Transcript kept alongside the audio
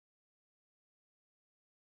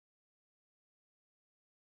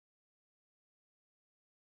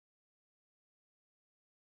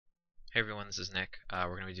Hey everyone, this is Nick.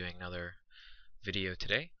 We're going to be doing another video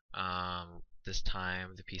today. This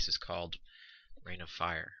time the piece is called Rain of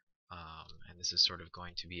Fire. And this is sort of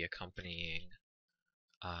going to be accompanying,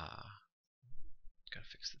 gotta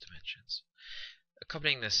fix the dimensions,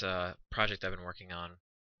 accompanying this project I've been working on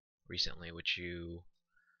recently, which you,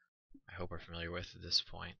 I hope, are familiar with at this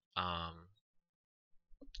point.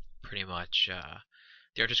 Pretty much,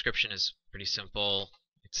 the art description is pretty simple.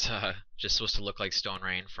 It's just supposed to look like Stone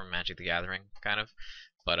Rain from Magic the Gathering, kind of,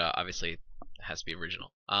 but obviously it has to be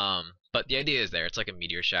original. But the idea is there. It's like a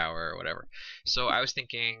meteor shower or whatever. So I was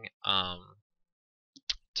thinking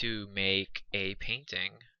to make a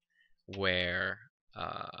painting where,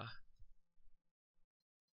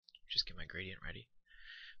 just get my gradient ready,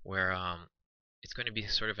 where it's going to be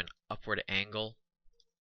sort of an upward angle,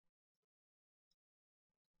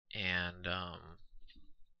 and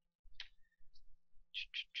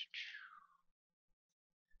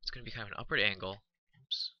it's going to be kind of an upward angle.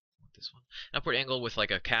 Oops, I want this one. An upward angle with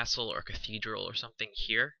like a castle or cathedral or something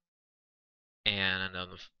here, and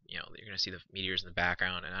you're going to see the meteors in the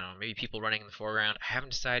background, and I don't know, maybe people running in the foreground. I haven't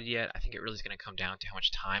decided yet. I think it really is going to come down to how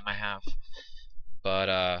much time I have.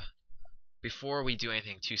 But before we do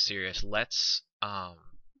anything too serious, let's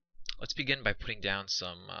begin by putting down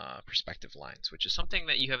some perspective lines, which is something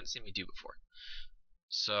that you haven't seen me do before.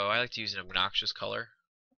 So I like to use an obnoxious color.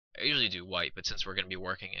 I usually do white, but since we're going to be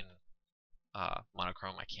working in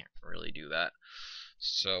monochrome, I can't really do that.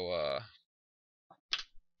 So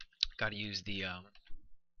got to use the okay,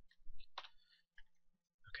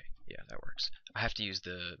 yeah, that works. I have to use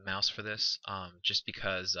the mouse for this, just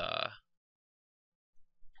because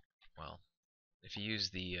well, if you use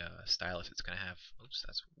the stylus, it's gonna have. Oops,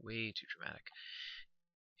 that's way too dramatic.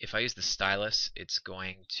 If I use the stylus, it's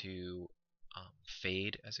going to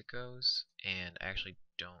fade as it goes, and I actually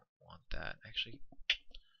don't want that. Actually,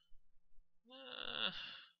 I'm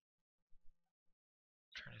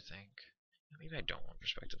trying to think. Maybe I don't want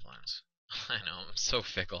perspective lines. I know I'm so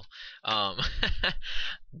fickle. Um,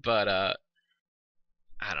 but I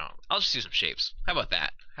don't. I'll just do some shapes. How about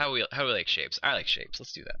that? How do we like shapes? I like shapes.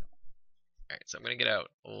 Let's do that. All right. So I'm gonna get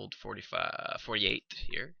out old 48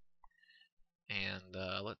 here, and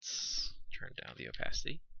let's turn down the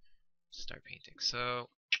opacity. Start painting. So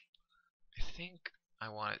I think I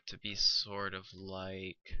want it to be sort of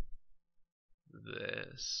like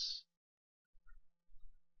this.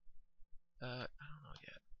 I don't know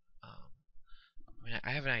yet. I mean, I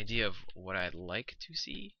have an idea of what I'd like to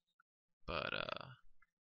see, but I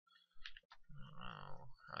don't know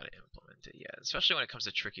how to implement it yet, especially when it comes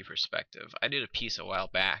to tricky perspective. I did a piece a while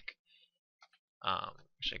back,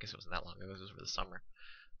 which I guess it wasn't that long ago, it was over the summer,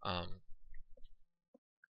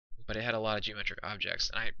 but it had a lot of geometric objects,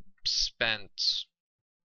 and I spent,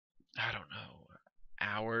 I don't know,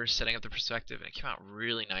 hours setting up the perspective, and it came out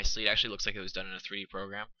really nicely. It actually looks like it was done in a 3D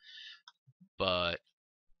program, but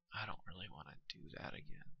I don't really want to do that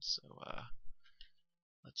again, so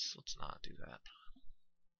let's not do that.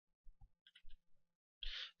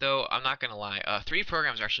 Though I'm not gonna lie, 3D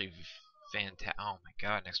programs are actually fantastic. Oh my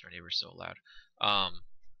god, next door neighbor's so loud. Um,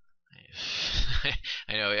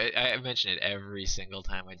 I know I mention it every single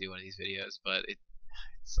time I do one of these videos, but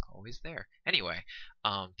it's always there. Anyway,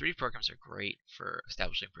 3D programs are great for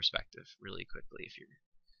establishing perspective really quickly if you're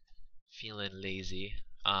feeling lazy,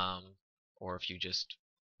 or if you just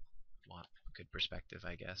want a good perspective,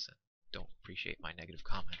 I guess, and don't appreciate my negative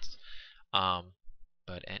comments. Um,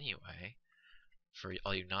 but anyway, for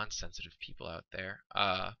all you non-sensitive people out there,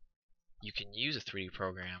 you can use a 3D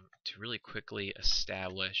program to really quickly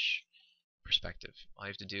establish perspective. All you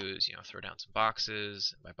have to do is, throw down some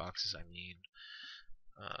boxes. And by boxes, I mean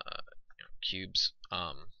cubes.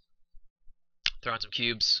 Throw on some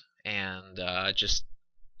cubes and just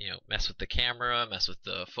mess with the camera, mess with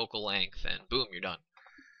the focal length, and boom, you're done.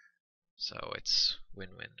 So it's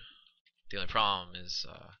win-win. The only problem is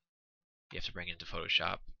you have to bring it into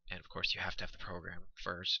Photoshop, and of course you have to have the program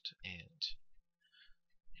first, and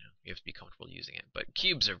you have to be comfortable using it. But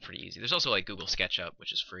cubes are pretty easy. There's also like Google SketchUp,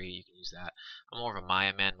 which is free. You can use that. I'm more of a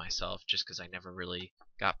Maya man myself, just because I never really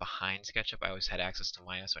got behind SketchUp. I always had access to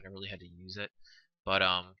Maya, so I never really had to use it. But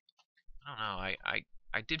I don't know.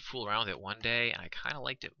 I did fool around with it one day, and I kind of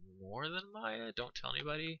liked it more than Maya. Don't tell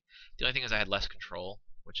anybody. The only thing is I had less control,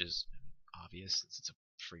 which is obvious since it's a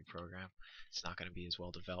free program. It's not going to be as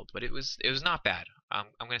well developed, but it was not bad. I'm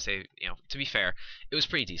going to say, to be fair, it was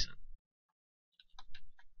pretty decent.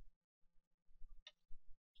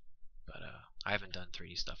 But I haven't done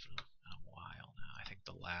 3D stuff in a while now. I think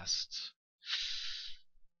the last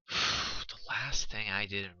the last thing I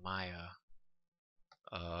did in Maya,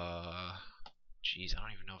 Jeez, I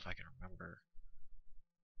don't even know if I can remember.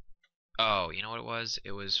 Oh, you know what it was?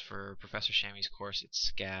 It was for Professor Shammy's course.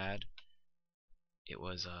 It's SCAD. It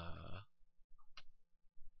was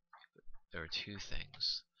there were two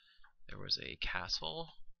things. There was a castle,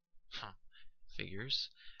 figures,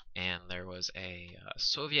 and there was a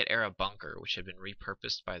Soviet-era bunker which had been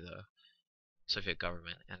repurposed by the Soviet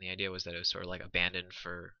government. And the idea was that it was sort of like abandoned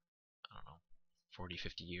for, I don't know, 40,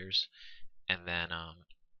 50 years. And then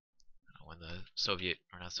when the Soviet,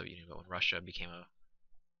 or not Soviet Union, but when Russia became a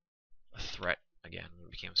threat again, when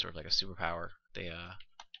it became sort of like a superpower, they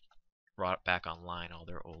brought back online all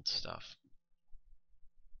their old stuff,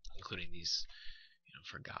 including these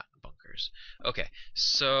forgotten bunkers. Okay,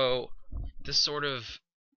 so this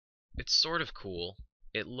it's sort of cool.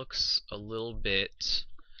 It looks a little bit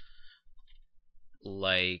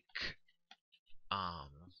like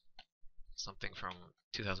something from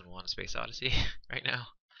 2001: A Space Odyssey right now,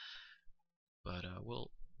 but we'll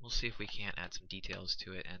see if we can't add some details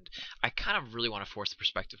to it. And I kind of really want to force the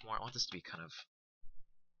perspective more. I want this to be kind of,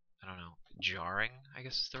 I don't know, jarring, I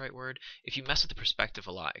guess is the right word. If you mess with the perspective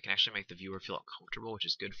a lot, it can actually make the viewer feel uncomfortable, which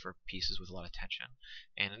is good for pieces with a lot of tension.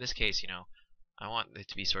 And in this case, I want it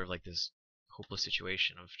to be sort of like this hopeless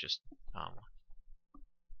situation of just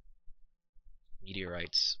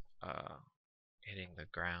meteorites hitting the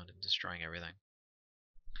ground and destroying everything.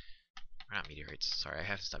 Or not meteorites, sorry, I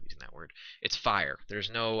have to stop using that word. It's fire. There's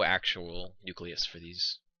no actual nucleus for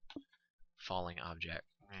these falling not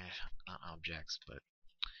objects, but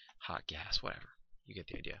hot gas, whatever. You get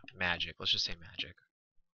the idea. Magic. Let's just say magic.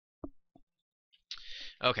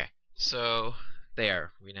 Okay, so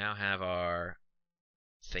there. We now have our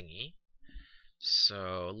thingy.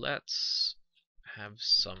 So let's have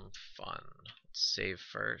some fun. Let's save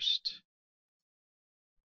first.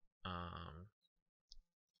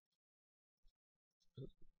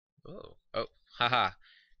 Oh, haha.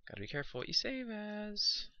 Gotta be careful what you save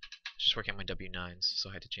as. Just working on my W9s, so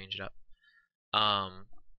I had to change it up.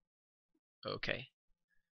 Okay.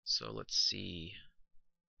 So let's see.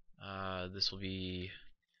 This will be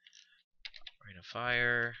Rain of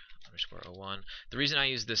Fire _01. The reason I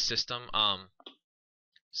use this system,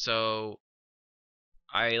 so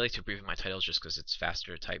I like to abbreviate my titles just because it's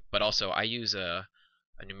faster to type, but also I use a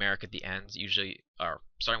numeric at the end, usually, or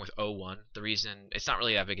starting with 01. The reason, it's not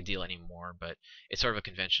really that big a deal anymore, but it's sort of a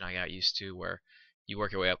convention I got used to where you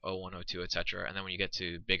work your way up 01, 02, etc. And then when you get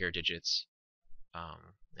to bigger digits,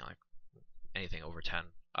 like anything over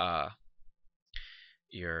 10,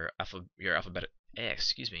 your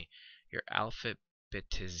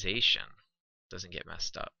alphabetization doesn't get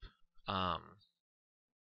messed up.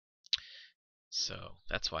 So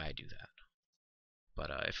that's why I do that.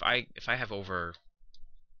 But if I have over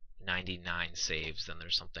 99 saves, then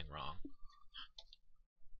there's something wrong.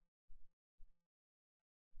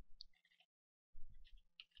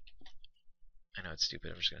 I know it's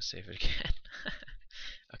stupid. I'm just gonna save it again.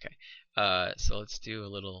 Okay. So let's do a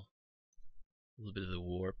little bit of the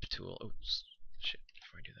warp tool. Oh shit!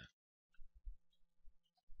 Before I do that.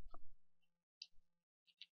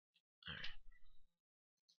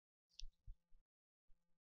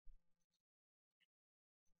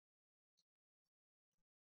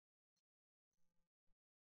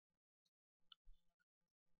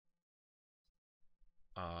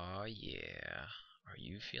 Aw, yeah. Are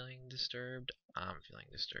you feeling disturbed? I'm feeling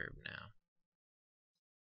disturbed now.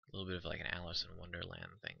 A little bit of like an Alice in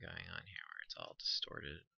Wonderland thing going on here where it's all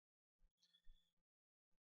distorted.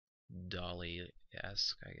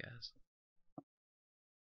 Dolly-esque, I guess.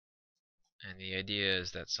 And the idea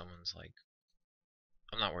is that someone's like,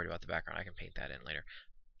 I'm not worried about the background, I can paint that in later.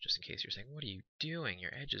 Just in case you're saying, what are you doing?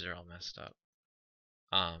 Your edges are all messed up.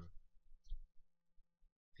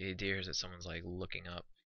 The idea is that someone's like looking up,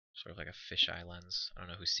 sort of like a fisheye lens. I don't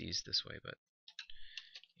know who sees this way, but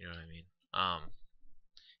you know what I mean. And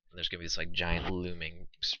there's gonna be this like giant looming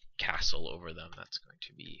castle over them that's going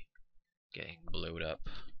to be getting blowed up.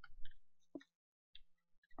 So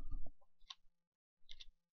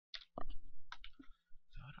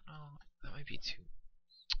I don't know. That might be too.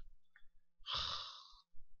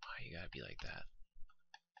 Why you gotta be like that?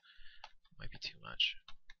 Might be too much.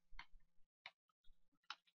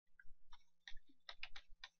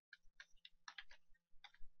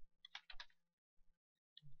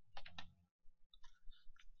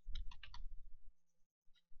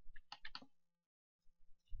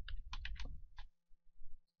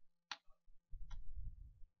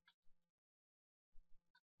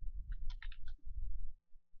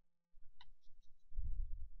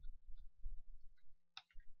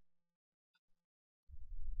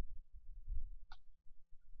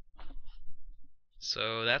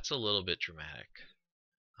 So that's a little bit dramatic.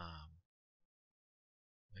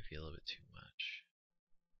 Might be a little bit too much.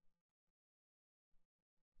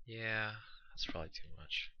 Yeah, that's probably too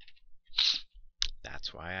much.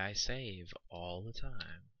 That's why I save all the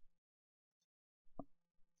time.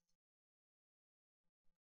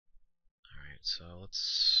 Alright, so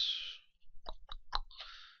let's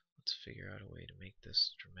figure out a way to make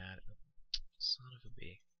this dramatic. Son of a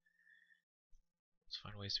bee. Let's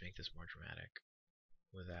find ways to make this more dramatic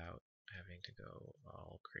without having to go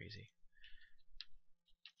all crazy.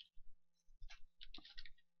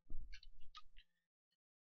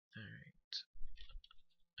 Alright.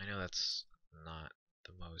 I know that's not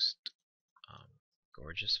the most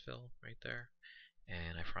gorgeous fill right there,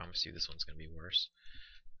 and I promise you this one's gonna be worse.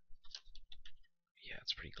 Yeah,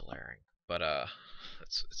 it's pretty glaring, but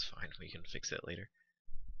it's fine. We can fix it later.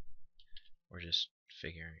 We're just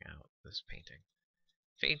figuring out this painting.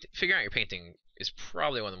 Figuring out your painting is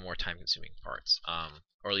probably one of the more time-consuming parts,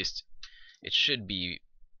 or at least it should be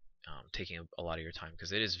taking a lot of your time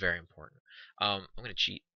because it is very important. I'm going to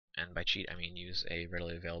cheat, and by cheat I mean use a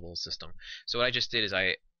readily available system. So what I just did is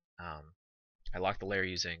I locked the layer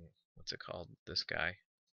using, what's it called, this guy.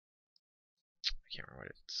 I can't remember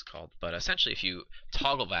what it's called, but essentially if you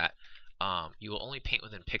toggle that, you will only paint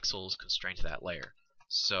within pixels constrained to that layer.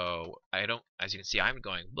 So I don't, as you can see, I'm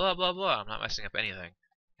going blah blah blah, I'm not messing up anything.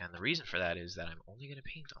 And the reason for that is that I'm only going to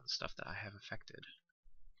paint on the stuff that I have affected.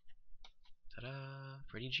 Ta-da!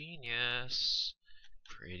 Pretty genius.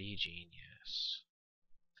 Pretty genius.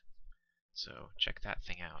 So check that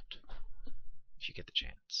thing out if you get the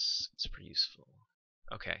chance. It's pretty useful.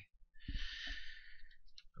 Okay.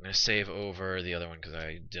 I'm going to save over the other one because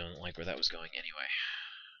I don't like where that was going anyway.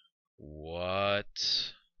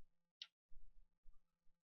 What?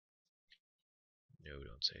 No,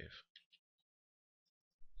 don't save.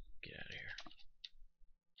 Get out of here.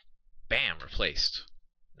 Bam! Replaced.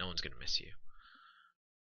 No one's going to miss you.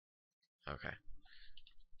 Okay.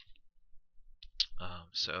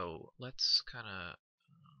 So let's kind of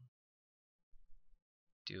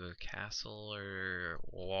do a castle or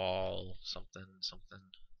wall, something.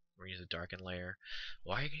 We're going to use a darken layer.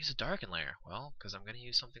 Why are you going to use a darken layer? Well, because I'm going to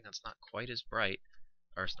use something that's not quite as bright,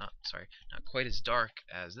 or it's not, sorry, not quite as dark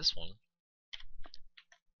as this one.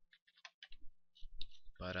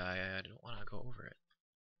 But I don't want to go over it.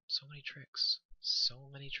 So many tricks. So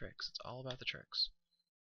many tricks. It's all about the tricks.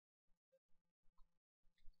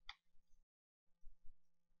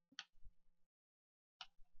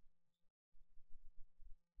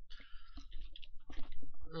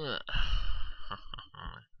 I'm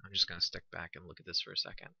just going to stick back and look at this for a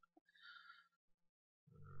second.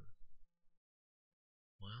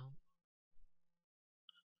 Well,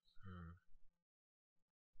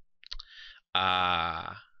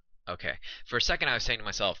 okay. For a second I was saying to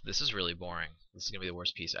myself, this is really boring. This is going to be the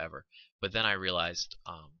worst piece ever. But then I realized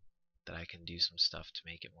that I can do some stuff to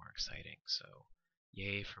make it more exciting. So,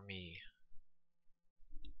 yay for me.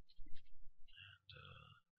 And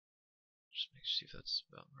just see if that's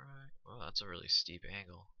about right. Oh, that's a really steep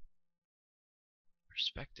angle.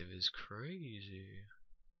 Perspective is crazy.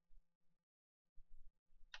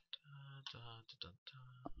 Da, da, da,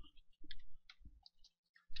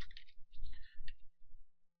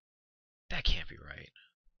 that can't be right.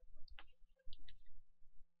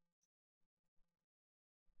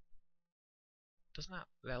 Doesn't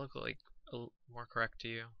that look like more correct to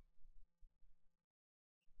you?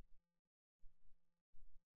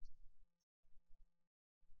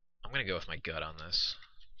 I'm gonna go with my gut on this.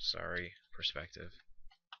 Sorry, perspective.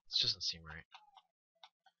 This doesn't seem right.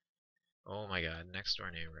 Oh my god, next door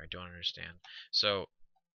neighbor, I don't understand. So,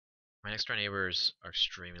 my next door neighbors are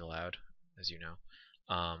extremely loud, as you know.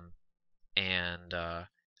 And I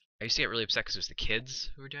used to get really upset because it was the kids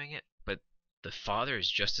who were doing it, but the father is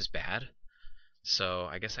just as bad. So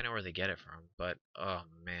I guess I know where they get it from, but oh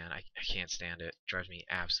man, I can't stand it. It drives me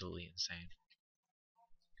absolutely insane.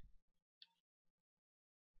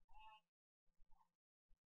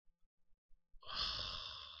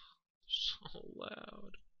 So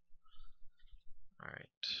loud.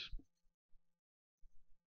 Alright.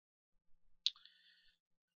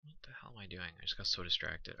 What the hell am I doing? I just got so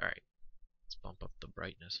distracted. Alright. Let's bump up the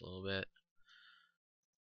brightness a little bit.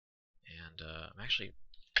 And I'm actually,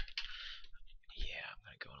 yeah, I'm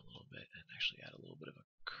going to go in a little bit and actually add a little bit of a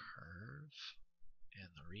curve. And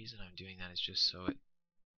the reason I'm doing that is just so it,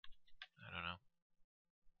 I don't know,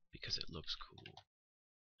 because it looks cool.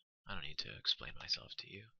 I don't need to explain myself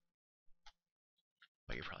to you,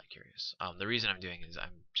 but you're probably curious. The reason I'm doing is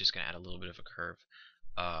I'm just going to add a little bit of a curve,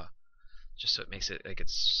 just so it makes it like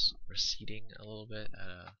it's receding a little bit at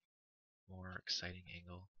a more exciting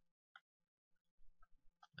angle.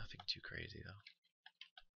 Nothing too crazy though.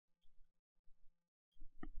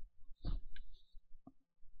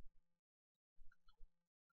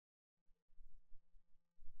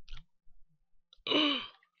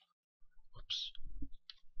 Whoops.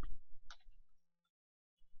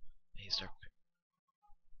 Hey, start.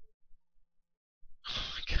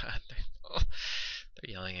 Oh my god, they're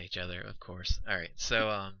yelling at each other, of course. Alright, so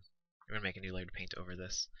we're gonna make a new layer to paint over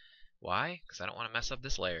this. Why? Because I don't want to mess up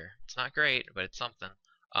this layer. It's not great, but it's something.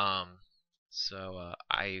 So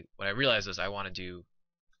what I realized is I want to do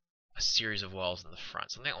a series of walls in the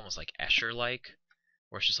front, something almost like Escher-like,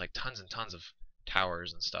 where it's just like tons and tons of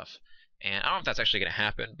towers and stuff. And I don't know if that's actually going to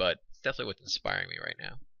happen, but it's definitely what's inspiring me right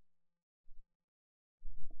now.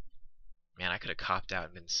 Man, I could have copped out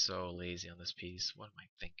and been so lazy on this piece. What am I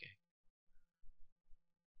thinking?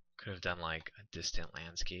 Could have done like a distant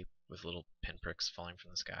landscape with little pinpricks falling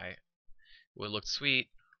from the sky. Would have looked sweet,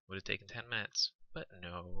 would have taken 10 minutes, but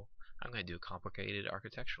no. I'm going to do a complicated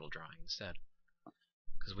architectural drawing instead.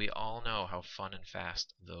 Because we all know how fun and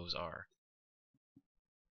fast those are.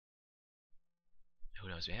 Who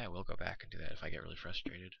knows? Yeah, I will go back and do that if I get really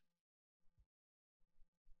frustrated.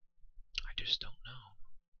 I just don't know.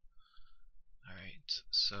 Alright,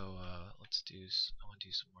 so let's do, I want to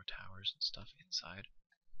do some more towers and stuff inside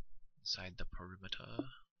the perimeter.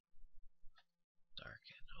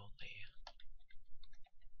 Darken only.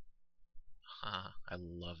 I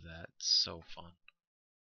love that. It's so fun.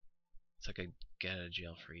 It's like a get out of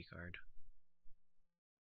jail free card.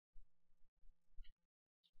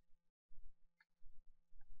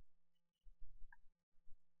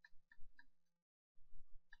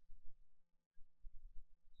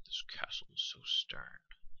 This castle is so stern.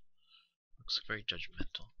 Looks very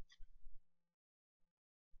judgmental.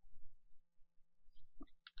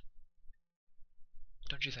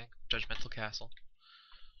 Don't you think? Judgmental castle?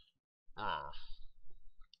 I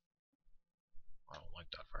don't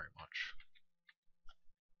like that very much.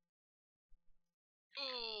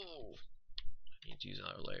 Oh! I need to use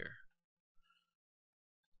another layer.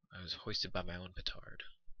 I was hoisted by my own petard.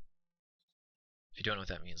 If you don't know what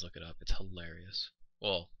that means, look it up. It's hilarious.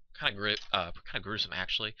 Well, kind of gruesome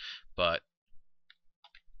actually, but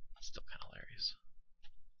it's still kind of hilarious.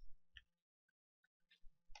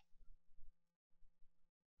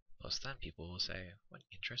 Plus, then people will say, "What an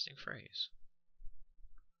interesting phrase."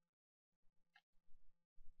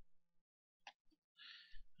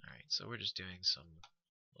 All right, so we're just doing some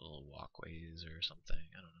little walkways or something.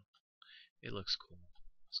 I don't know. It looks cool.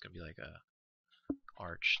 It's gonna be like a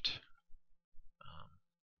arched.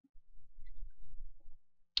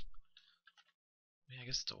 I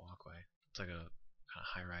guess it's a walkway. It's like a kind of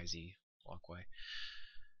high-risey walkway.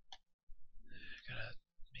 Gotta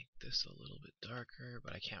make this a little bit darker,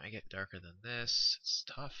 but I can't make it darker than this. It's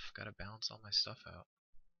tough. Gotta balance all my stuff out.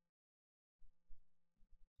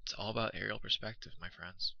 It's all about aerial perspective, my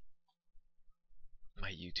friends. My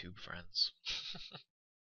YouTube friends.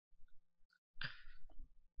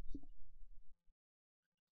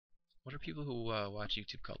 What are people who watch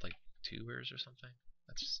YouTube called, like, tubers or something?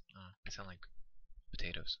 That's they sound like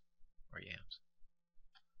potatoes or yams.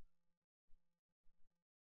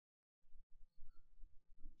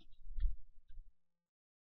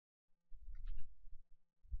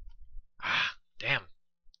 Ah, damn.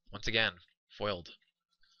 Once again, foiled.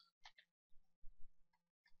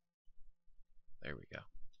 There we go.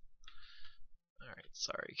 Alright,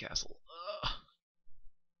 sorry, Castle.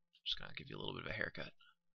 Just gonna give you a little bit of a haircut.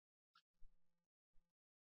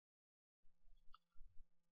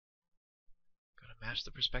 Gotta match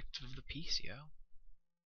the perspective of the piece, yo.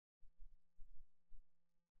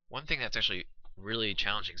 One thing that's actually really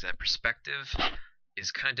challenging is that perspective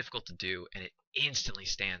is kind of difficult to do, and it instantly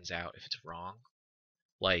stands out if it's wrong.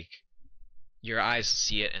 Like, your eyes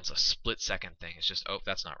see it, and it's a split-second thing. It's just, oh,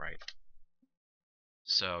 that's not right.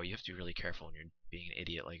 So you have to be really careful when you're being an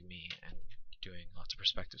idiot like me and doing lots of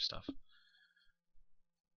perspective stuff.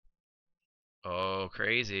 Oh,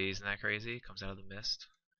 crazy. Isn't that crazy? It comes out of the mist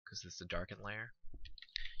because it's the darkened layer.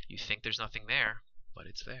 You think there's nothing there, but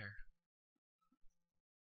it's there.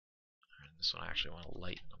 And this one I actually want to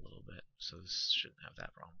lighten a little bit, so this shouldn't have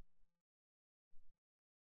that problem.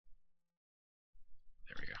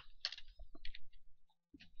 There we go.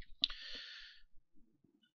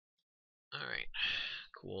 Alright,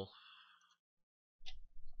 cool.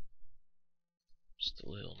 Just a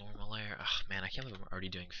little normal layer. Ugh, man, I can't believe I'm already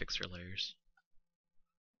doing fixer layers.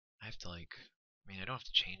 I have to, like, I mean, I don't have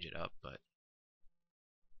to change it up, but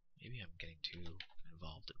maybe I'm getting too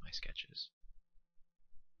involved in my sketches.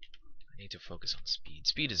 I need need to focus on speed.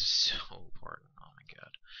 Speed is so important. Oh my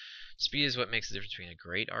god. Speed is what makes the difference between a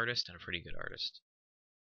great artist and a pretty good artist,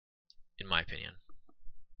 in my opinion.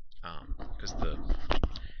 Because the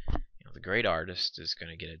great artist is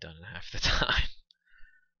going to get it done in half the time.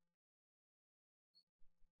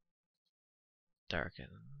 Darken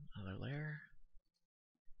another layer.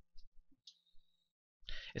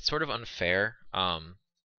 It's sort of unfair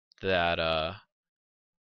that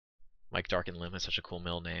Mike Darken Lim has such a cool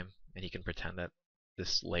middle name, and he can pretend that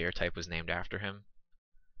this layer type was named after him.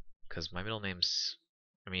 Because my middle name's,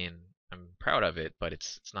 I mean, I'm proud of it, but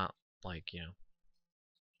it's not like,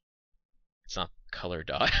 it's not color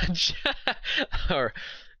dodge or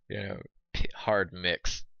hard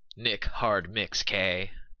mix. Nick Hard Mix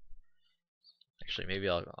K. Actually, maybe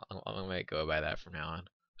I might go by that from now on.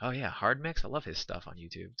 Oh yeah, Hard Mix. I love his stuff on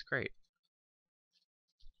YouTube. It's great.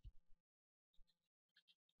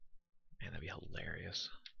 Man, that'd be hilarious.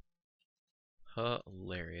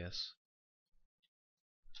 Hilarious.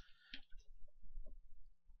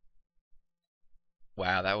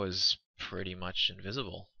 Wow, that was pretty much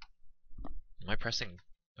invisible. Am I pressing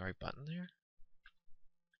the right button there?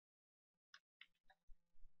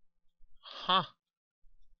 Huh.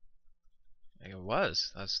 It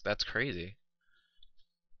was. That's crazy.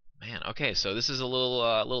 Man, okay, so this is a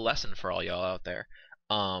little lesson for all y'all out there.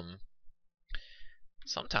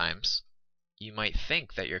 Sometimes you might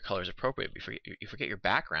think that your color is appropriate, but you forget your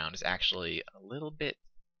background is actually a little bit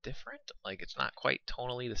different. Like it's not quite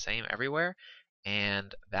tonally the same everywhere,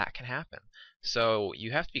 and that can happen. So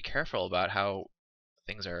you have to be careful about how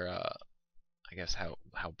things are. I guess how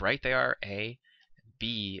bright they are. A,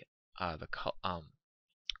 B, the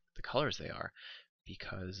colors they are,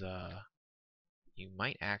 because you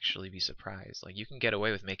might actually be surprised. Like you can get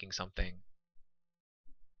away with making something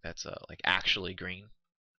that's like actually green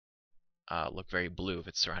look very blue if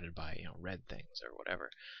it's surrounded by red things or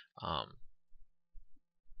whatever.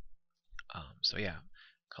 So yeah,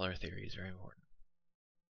 color theory is very important.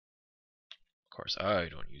 Of course, I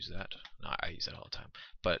don't use that. No, I use that all the time.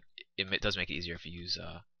 But it does make it easier if you use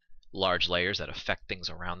large layers that affect things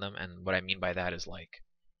around them. And what I mean by that is like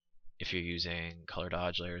if you're using color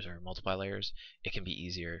dodge layers or multiply layers, it can be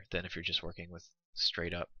easier than if you're just working with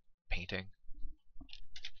straight up painting.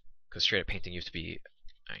 Because straight up painting, you have to be,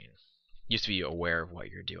 you have to be aware of what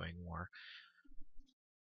you're doing more.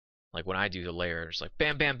 Like when I do the layers, like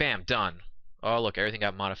bam, bam, bam, done. Oh, look, everything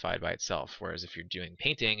got modified by itself. Whereas if you're doing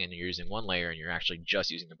painting and you're using one layer and you're actually just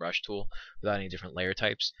using the brush tool without any different layer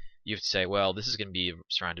types, you have to say, well, this is going to be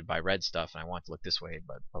surrounded by red stuff and I want it to look this way,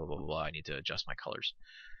 but blah, blah, blah, blah. I need to adjust my colors.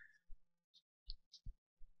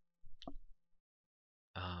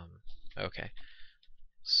 Okay.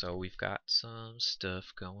 So we've got some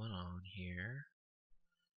stuff going on here.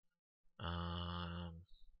 I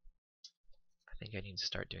think I need to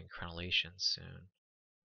start doing crenellation soon.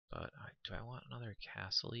 But do I want another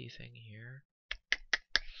castle-y thing here?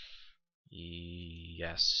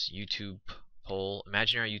 Yes. YouTube poll.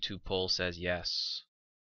 Imaginary YouTube poll says yes.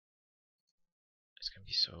 It's gonna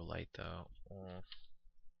be so light though. Oh.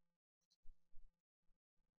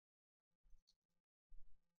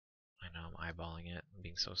 I know, I'm eyeballing it. I'm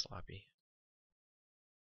being so sloppy.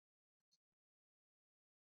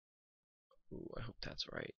 Ooh, I hope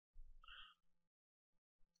that's right.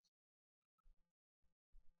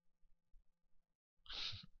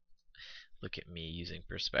 Look at me using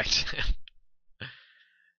perspective.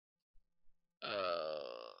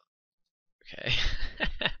 Okay.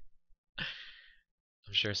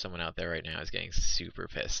 I'm sure someone out there right now is getting super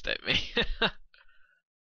pissed at me.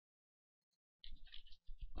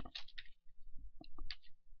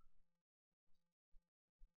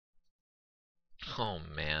 Oh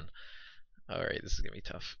man. Alright, this is gonna be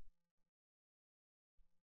tough.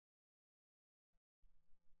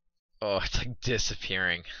 Oh, it's like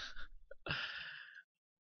disappearing.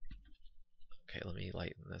 Okay, let me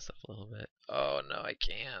lighten this up a little bit. Oh no, I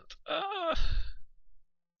can't.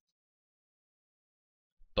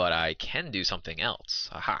 But I can do something else.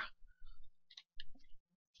 Aha.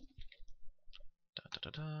 Da, da,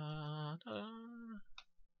 da, da.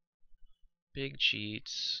 Big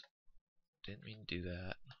cheats. Didn't mean to do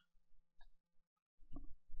that.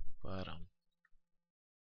 But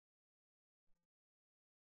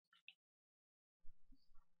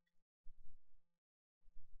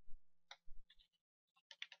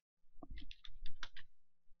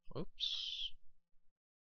oops.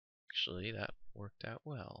 Actually, that worked out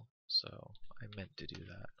well. So I meant to do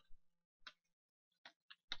that.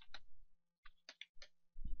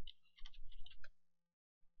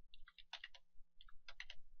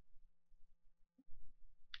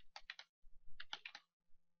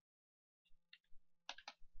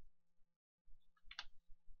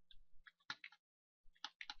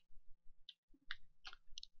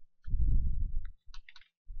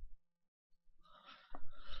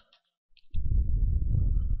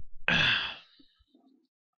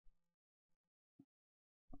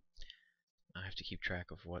 keep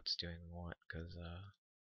track of what's doing what, because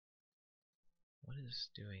what is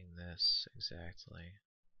doing this exactly?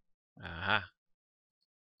 Aha!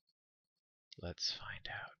 Let's find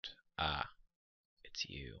out. Ah, it's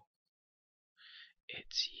you.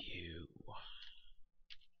 It's you.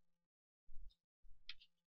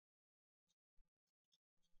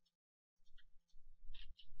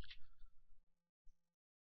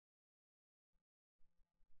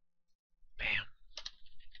 Bam.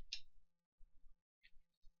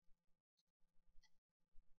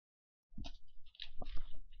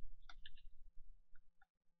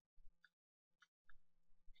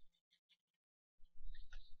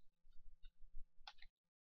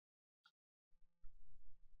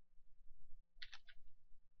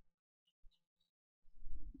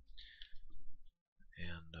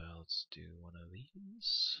 And let's do one of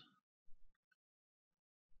these.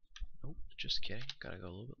 Nope, just kidding. Gotta go a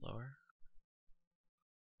little bit lower.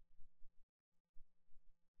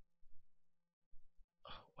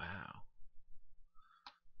 Oh, wow.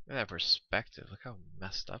 Look at that perspective. Look how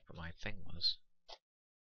messed up my thing was.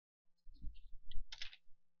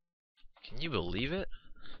 Can you believe it?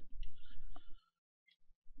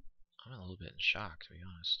 I'm a little bit in shock, to be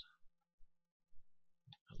honest.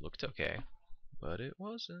 It looked okay, but it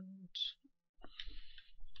wasn't.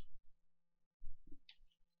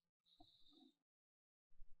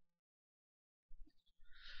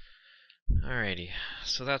 Alrighty,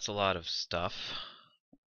 so that's a lot of stuff,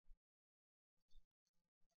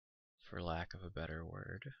 for lack of a better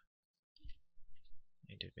word. I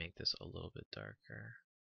need to make this a little bit darker.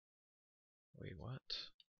 Wait, what?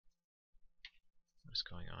 What is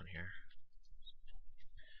going on here?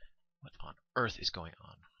 What on earth is going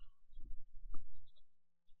on?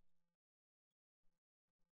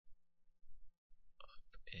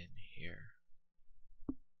 Up in here.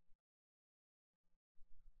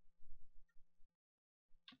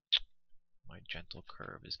 My gentle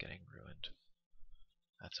curve is getting ruined.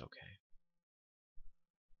 That's okay.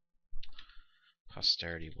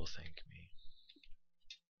 Posterity will thank me.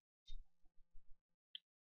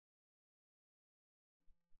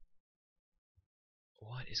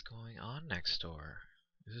 What is going on next door?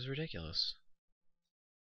 This is ridiculous.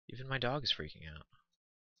 Even my dog is freaking out.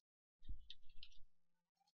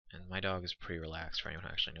 And my dog is pretty relaxed for anyone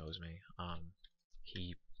who actually knows me.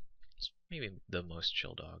 He's maybe the most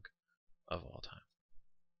chill dog of all time.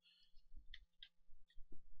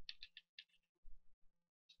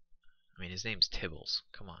 I mean, his name's Tibbles.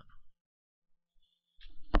 Come on.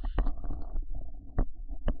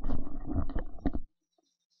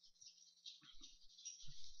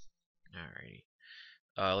 Alrighty.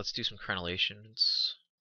 Let's do some crenellations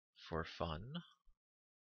for fun.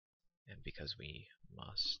 And because we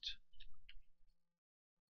must.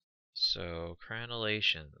 So,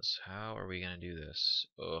 crenellations. How are we going to do this?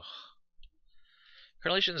 Ugh.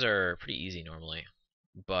 Crenellations are pretty easy normally.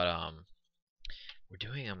 But, we're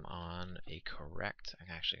doing them on a correct. I'm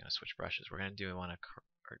actually going to switch brushes. We're going to do them on a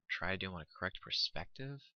try to do them on a correct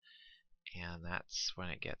perspective, and that's when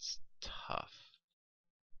it gets tough.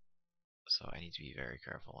 So I need to be very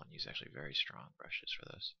careful and use actually very strong brushes for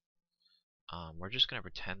this. We're just going to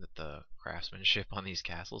pretend that the craftsmanship on these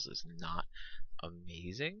castles is not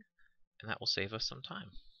amazing, and that will save us some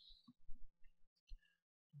time.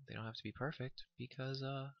 They don't have to be perfect because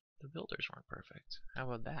the builders weren't perfect. How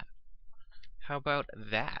about that? How about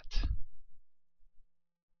that?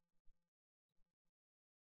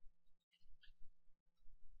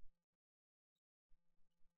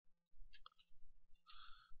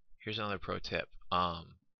 Here's another pro tip.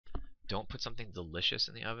 Don't put something delicious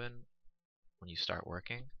in the oven when you start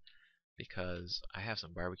working, because I have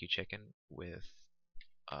some barbecue chicken with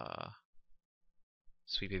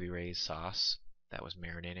Sweet Baby Ray's sauce that was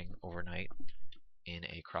marinating overnight in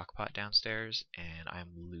a crock pot downstairs, and I'm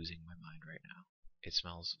losing my mind right now. It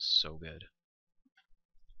smells so good.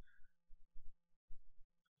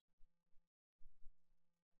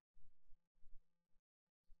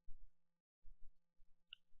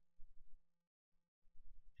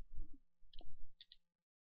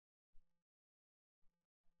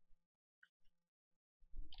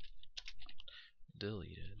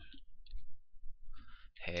 Deleted.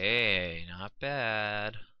 Hey, not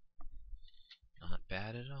bad. Not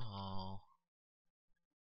bad at all.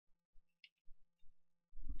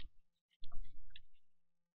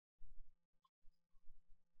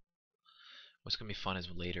 What's going to be fun is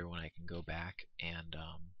later when I can go back and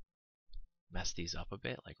mess these up a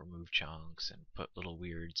bit, like remove chunks and put little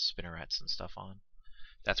weird spinnerets and stuff on.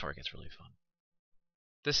 That's where it gets really fun.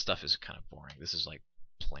 This stuff is kind of boring. This is like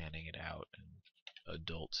planning it out and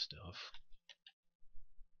adult stuff.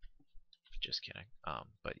 Just kidding.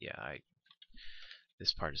 But yeah,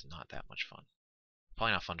 this part is not that much fun.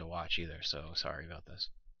 Probably not fun to watch either, so sorry about this.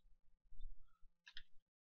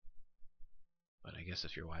 But I guess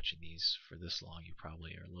if you're watching these for this long, you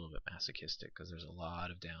probably are a little bit masochistic because there's a lot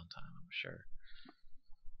of downtime, I'm sure.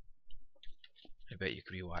 I bet you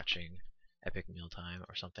could be watching Epic Mealtime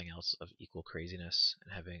or something else of equal craziness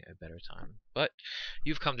and having a better time. But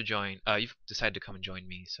you've decided to come and join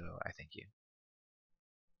me, so I thank you.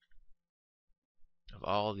 Of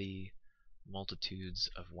all the multitudes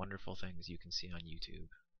of wonderful things you can see on YouTube,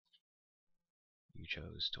 you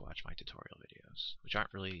chose to watch my tutorial videos, which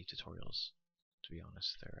aren't really tutorials, to be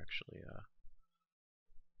honest. They're actually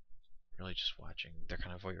really just watching. They're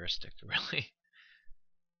kind of voyeuristic, really.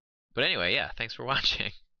 But anyway, yeah, thanks for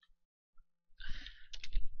watching.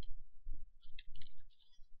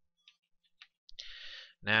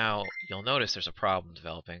 Now, you'll notice there's a problem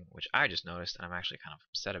developing, which I just noticed and I'm actually kind of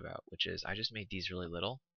upset about, which is I just made these really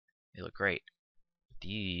little. They look great.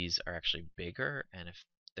 These are actually bigger, and if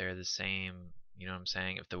they're the same, you know what I'm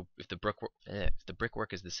saying? If the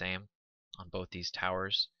brickwork is the same on both these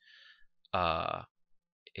towers,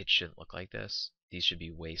 it shouldn't look like this. These should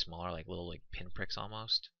be way smaller, like little pinpricks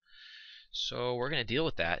almost. So we're gonna deal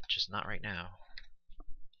with that, just not right now.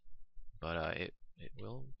 But it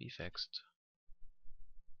will be fixed.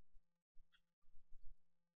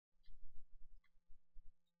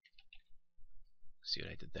 See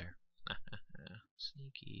what I did there?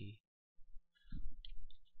 Sneaky.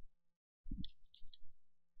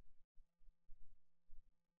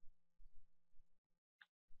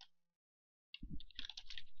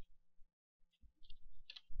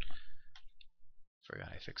 Forgot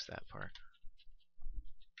I fixed that part.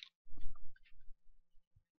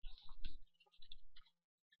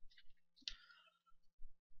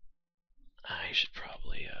 I should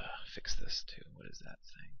probably fix this too. What is that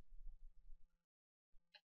thing?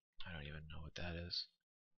 I don't even know what that is.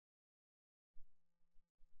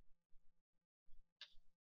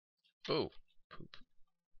 Oh, poop.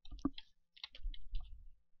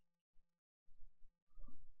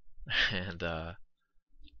 And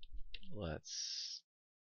let's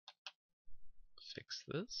fix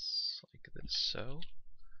this like this. So,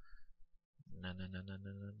 na na na na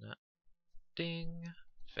na na na. Ding,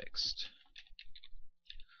 fixed.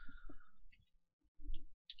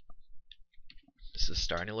 This is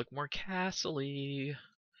starting to look more castle-y.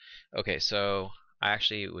 Okay, so I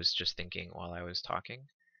actually was just thinking while I was talking,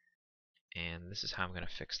 and this is how I'm going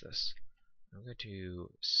to fix this. I'm going to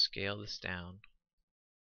scale this down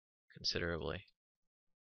considerably,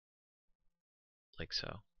 like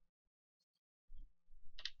so.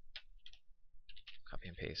 Copy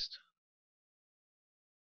and paste.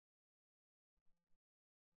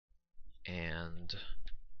 And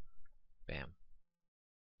bam,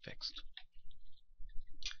 fixed.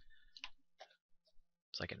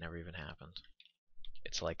 It's like it never even happened.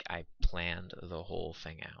 It's like I planned the whole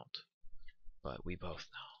thing out, but we both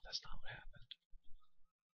know that's not what happened.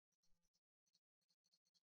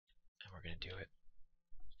 And we're going to do it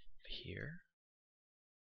here.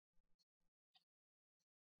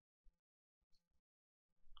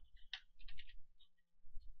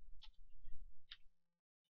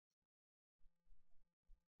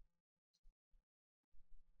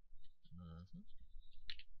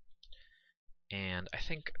 And I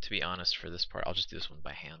think, to be honest, for this part, I'll just do this one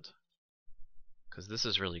by hand. Because this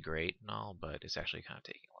is really great and all, but it's actually kind of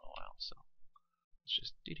taking a little while, so let's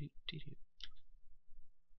just doo-doo-doo-doo.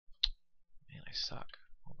 Man, I suck.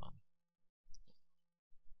 Hold on.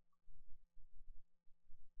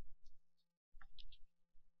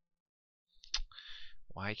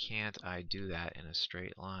 Why can't I do that in a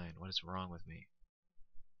straight line? What is wrong with me?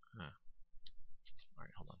 Huh.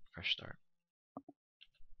 Alright, hold on. Fresh start.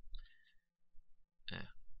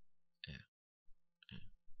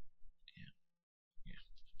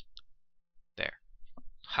 There.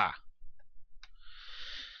 Ha!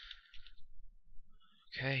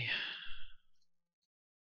 Okay.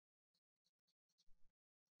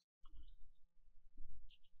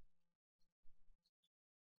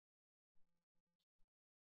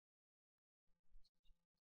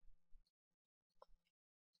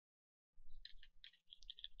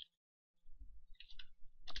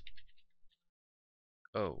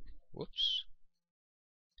 Oh, whoops.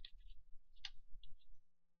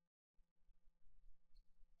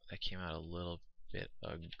 That came out a little bit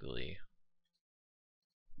ugly.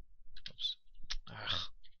 Oops. Ugh,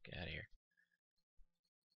 get out of here.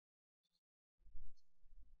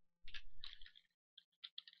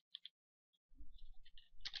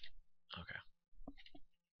 Okay.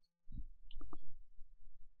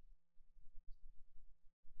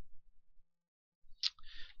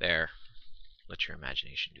 There. Let your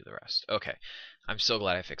imagination do the rest. Okay. I'm so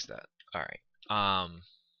glad I fixed that. Alright.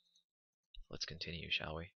 Let's continue,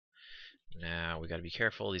 shall we? Now, we gotta be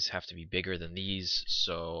careful. These have to be bigger than these,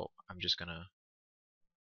 so I'm just gonna...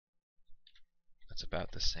 That's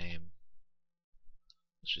about the same.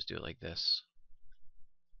 Let's just do it like this.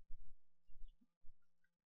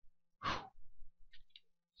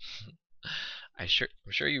 I'm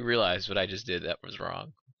sure you realize what I just did that was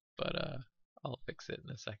wrong, but I'll fix it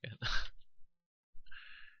in a second.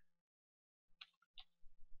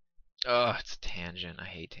 Oh, it's a tangent. I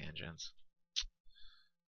hate tangents.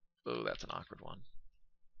 Oh, that's an awkward one.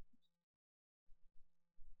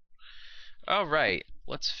 Alright,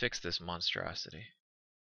 let's fix this monstrosity.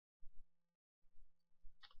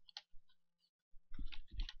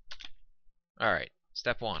 Alright,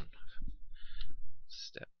 step 1.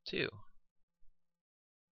 Step 2.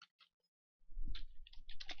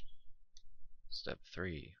 Step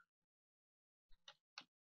 3.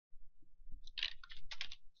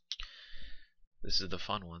 This is the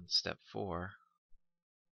fun one. Step 4.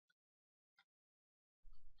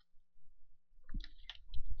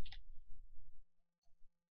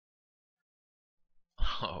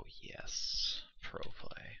 Oh, yes. Pro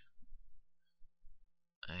play.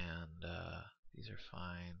 And, these are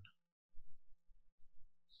fine.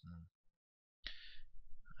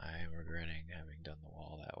 I am regretting having done the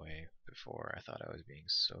wall that way before. I thought I was being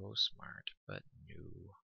so smart, but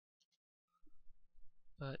no.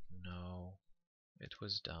 But no. It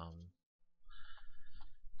was dumb.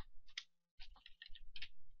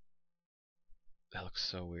 That looks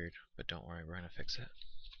so weird, but don't worry, we're gonna fix it.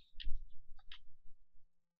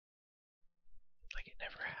 Like it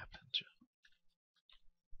never happened.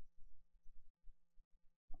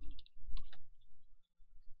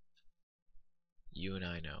 You and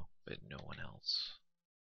I know, but no one else.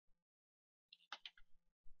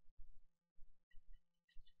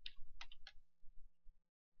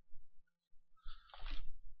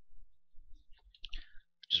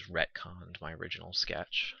 Just retconned my original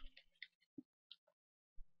sketch.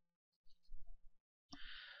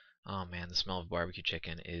 Oh man, the smell of barbecue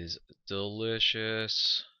chicken is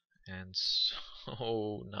delicious and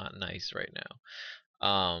so not nice right now.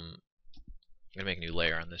 I'm gonna make a new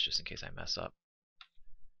layer on this just in case I mess up.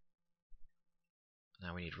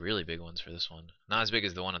 Now we need really big ones for this one. Not as big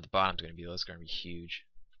as the one at the bottom is gonna be, though. It's gonna be huge.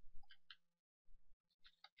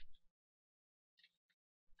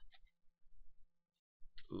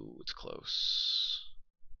 Ooh, it's close.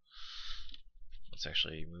 Let's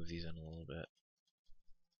actually move these in a little bit.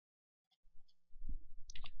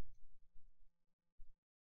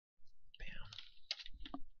 Bam.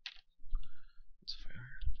 That's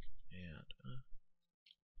fair. And,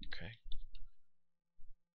 okay.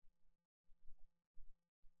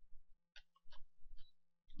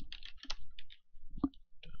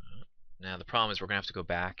 Now the problem is we're gonna have to go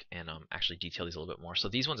back and actually detail these a little bit more. So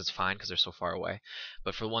these ones it's fine because they're so far away,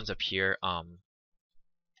 but for the ones up here,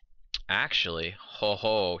 actually,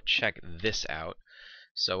 check this out.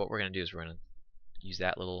 So what we're gonna do is we're gonna use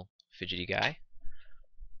that little fidgety guy.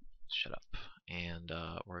 Shut up. And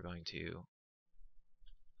we're going to,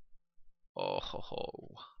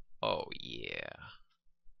 oh yeah,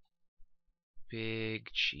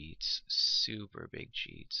 big cheats, super big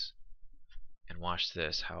cheats. And watch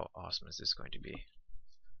this. How awesome is this going to be?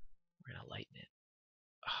 We're gonna lighten it.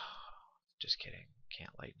 Oh, just kidding.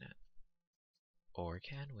 Can't lighten it. Or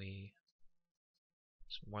can we?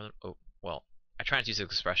 It's more than. Oh, well. I try not to use this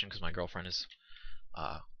expression because my girlfriend is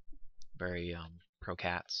very pro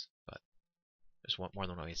cats, but there's more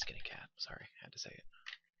than one way to skin a cat. Sorry, I had to say it.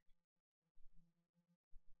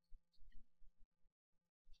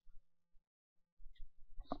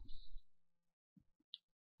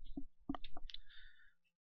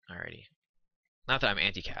 Alrighty. Not that I'm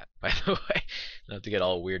anti-cat, by the way. Not to get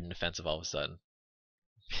all weird and defensive all of a sudden.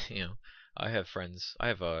 You know, I have friends. I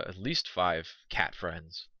have at least 5 cat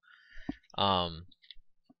friends. Let's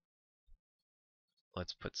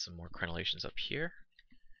put some more crenellations up here.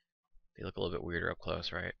 They look a little bit weirder up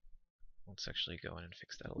close, right? Let's actually go in and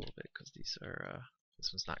fix that a little bit because these are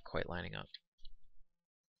this one's not quite lining up.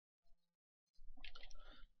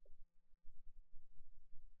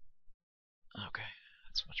 Okay,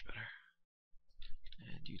 that's much better.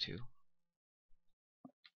 And you too.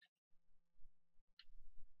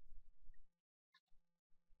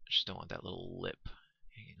 Just don't want that little lip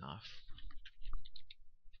hanging off.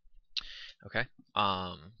 Okay.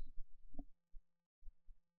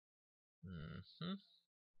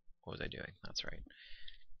 What was I doing? That's right.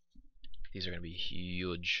 These are going to be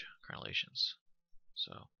huge crenellations.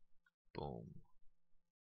 So, boom,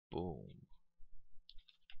 boom,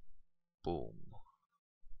 Boom.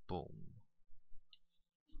 Boom.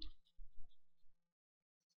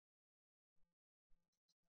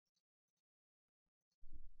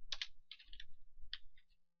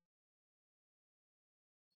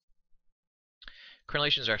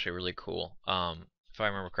 Crenellations are actually really cool. If I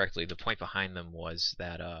remember correctly, the point behind them was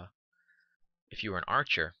that if you were an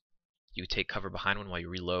archer, you take cover behind one while you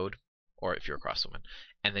reload, or if you're across someone,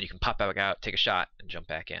 and then you can pop back out, take a shot, and jump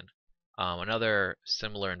back in. Another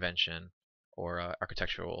similar invention or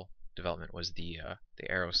architectural development was the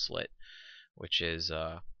arrow slit, which is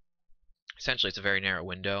essentially it's a very narrow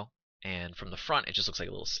window, and from the front it just looks like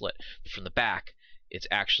a little slit. But from the back, it's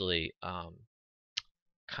actually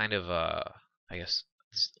kind of I guess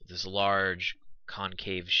this large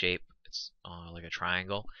concave shape. It's like a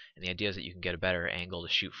triangle, and the idea is that you can get a better angle to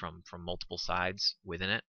shoot from multiple sides within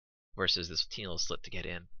it, versus this teeny little slit to get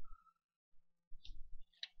in.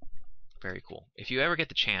 Very cool. If you ever get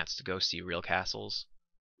the chance to go see real castles,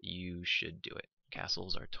 you should do it.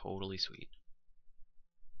 Castles are totally sweet.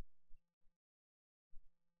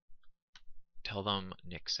 Tell them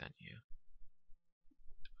Nick sent you.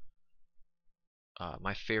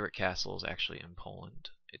 My favorite castle is actually in Poland.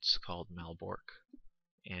 It's called Malbork,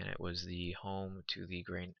 and it was the home to the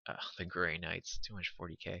Grey Knights. Too much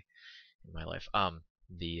 40k in my life.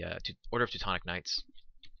 The Order of Teutonic Knights,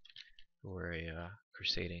 who were a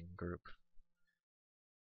crusading group.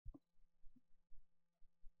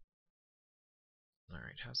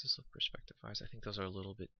 Alright, how's this look perspective-wise? I think those are a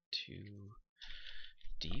little bit too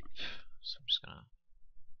deep, so I'm just gonna...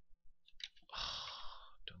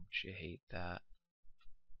 Oh, don't you hate that?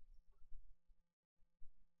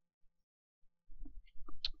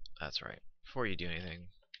 That's right. Before you do anything,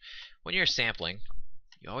 when you're sampling,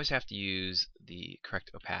 you always have to use the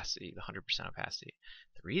correct opacity, the 100% opacity.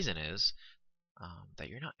 The reason is that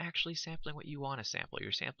you're not actually sampling what you want to sample.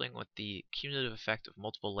 You're sampling what the cumulative effect of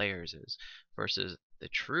multiple layers is versus the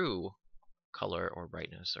true color or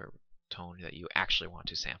brightness or tone that you actually want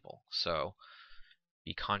to sample. So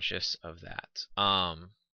be conscious of that.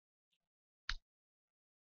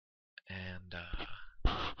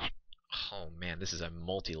 Oh man, this is a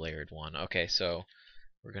multi-layered one. Okay, so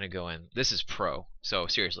we're gonna go in. This is pro. So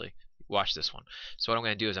seriously, watch this one. So what I'm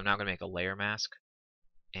gonna do is I'm now gonna make a layer mask,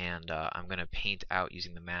 and I'm gonna paint out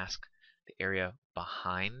using the mask the area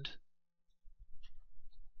behind.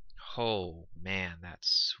 Oh man,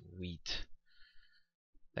 that's sweet.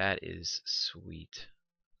 That is sweet.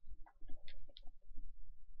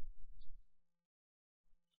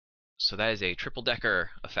 So that is a triple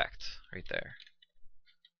decker effect right there.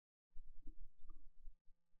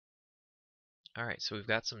 Alright, so we've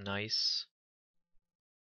got some nice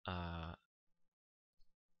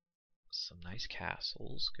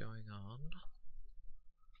castles going on.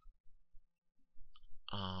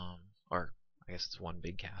 Or I guess it's one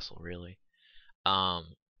big castle really.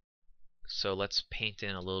 So let's paint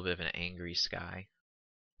in a little bit of an angry sky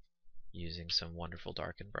using some wonderful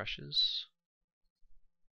darken brushes.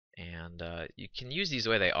 And you can use these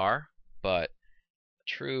the way they are, but a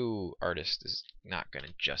true artist is not going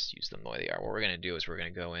to just use them the way they are. What we're going to do is we're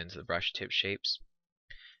going to go into the brush tip shapes,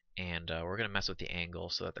 and we're going to mess with the angle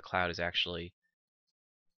so that the cloud is actually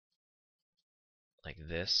like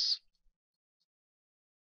this.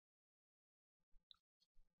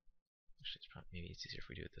 Actually, maybe it's easier if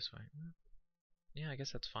we do it this way. Yeah, I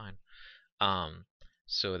guess that's fine.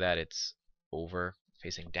 So that it's over,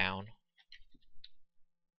 facing down.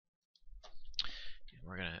 And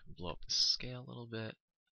we're gonna blow up the scale a little bit,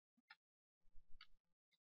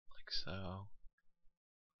 like so.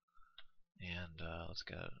 And let's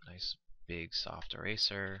get a nice big soft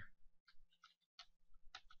eraser.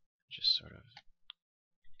 Just sort of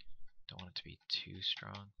don't want it to be too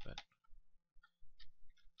strong, but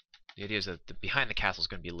the idea is that behind the castle is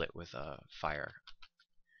going to be lit with fire,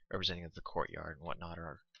 representing that the courtyard and whatnot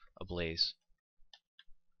are ablaze.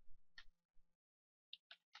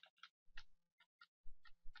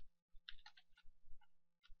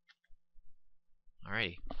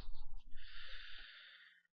 Alrighty.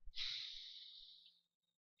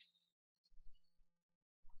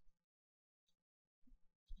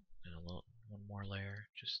 And one more layer,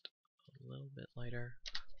 just a little bit lighter.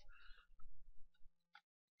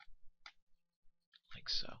 Like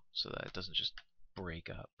so. So that it doesn't just break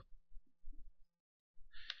up.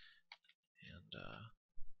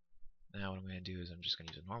 And now what I'm going to do is I'm just going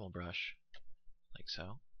to use a normal brush, like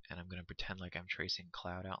so. And I'm going to pretend like I'm tracing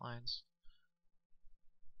cloud outlines.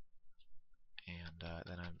 And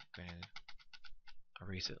then I'm going to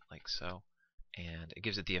erase it like so. And it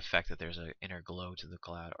gives it the effect that there's an inner glow to the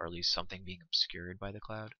cloud, or at least something being obscured by the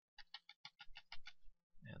cloud.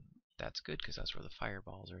 And That's good because that's where the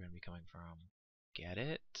fireballs are going to be coming from. Get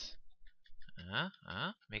it?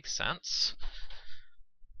 Makes sense.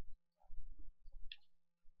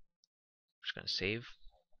 Just going to save.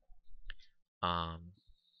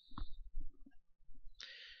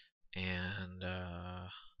 And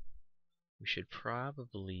we should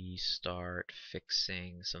probably start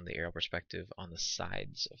fixing some of the aerial perspective on the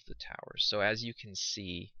sides of the towers. So as you can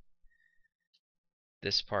see,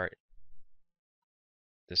 this part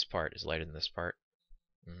is lighter than this part.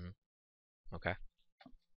 Okay.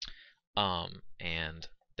 And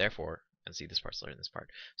therefore, and see, this part's lighter than this part.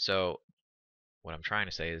 So what I'm trying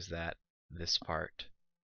to say is that this part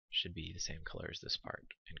should be the same color as this part,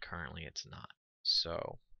 and currently it's not.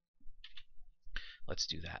 So let's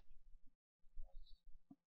do that.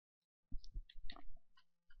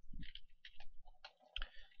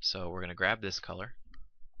 So we're going to grab this color,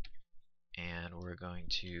 and we're going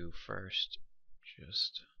to first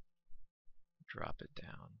just drop it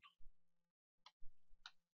down.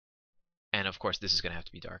 And of course this is going to have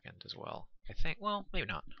to be darkened as well, I think. Well, maybe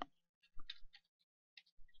not.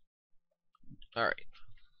 Alright.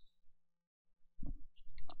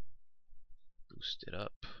 Boost it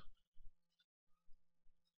up.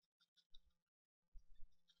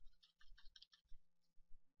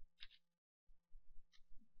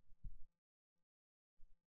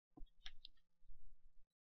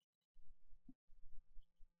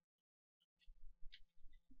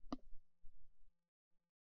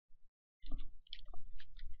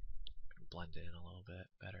 Blend it in a little bit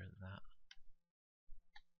better than that.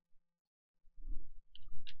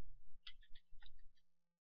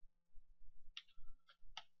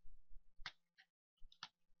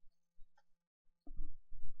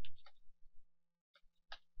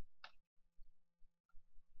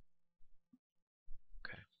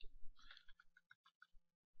 Okay.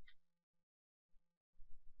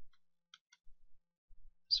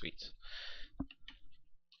 Sweet.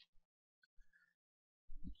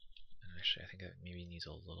 And actually, I think it maybe needs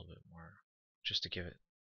a little bit more, just to give it,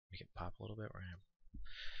 make it pop a little bit. We're gonna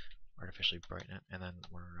artificially brighten it, and then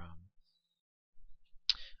we're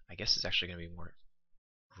I guess it's actually gonna be more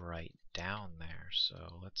bright down there.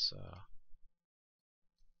 So let's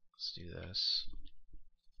do this,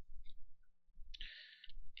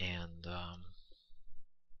 and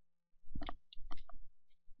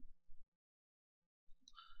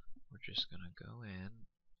we're just gonna go in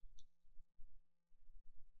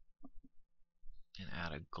and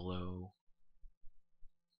add a glow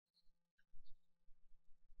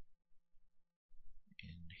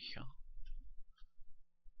in here.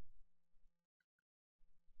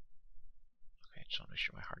 Okay, just want to make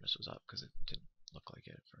sure my hardness was up because it didn't look like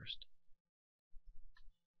it at first.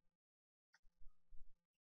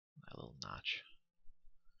 That little notch.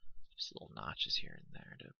 Just little notches here and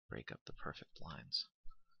there to break up the perfect lines.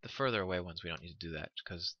 The further away ones we don't need to do that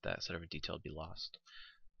because that sort of a detail would be lost.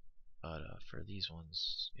 But for these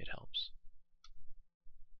ones, it helps.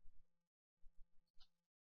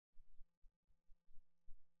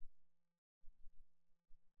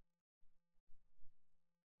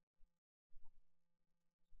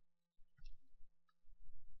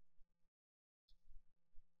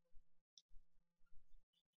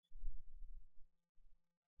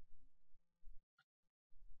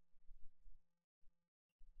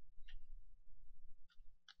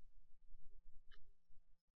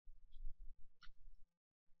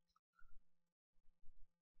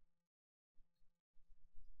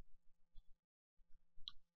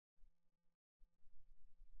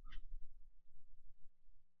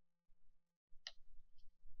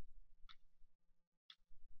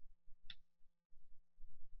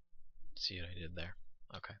 See what I did there?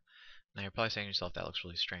 Okay. Now you're probably saying to yourself, that looks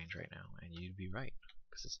really strange right now, and you'd be right,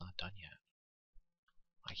 because it's not done yet.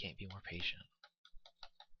 I can't be more patient.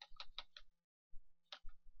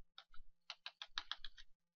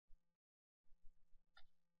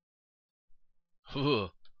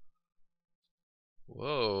 Whoa,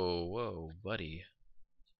 whoa, buddy.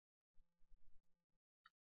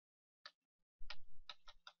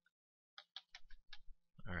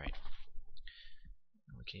 Alright.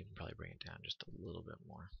 We can even probably bring it down just a little bit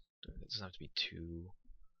more. It doesn't have to be too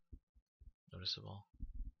noticeable.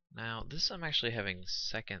 Now, this I'm actually having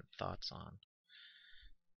second thoughts on.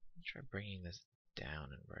 Try bringing this down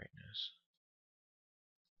in brightness.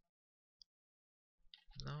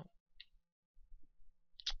 No.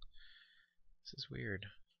 This is weird.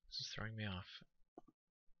 This is throwing me off.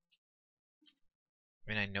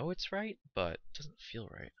 I mean, I know it's right, but it doesn't feel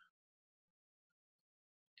right.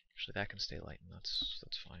 Actually, that can stay light, and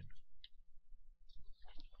that's fine.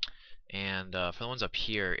 And for the ones up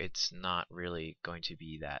here, it's not really going to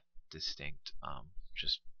be that distinct,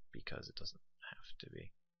 just because it doesn't have to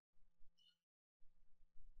be.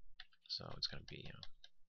 So it's going to be,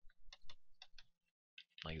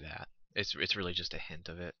 like that. It's really just a hint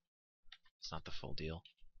of it. It's not the full deal.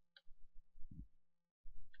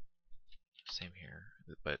 Same here,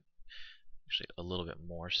 but actually a little bit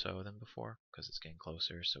more so than before because it's getting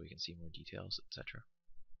closer, so we can see more details, etc.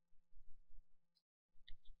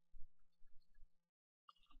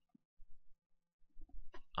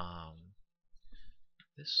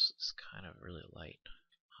 This is kind of really light,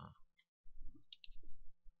 huh?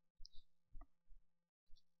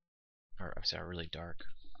 Or I'm sorry, really dark.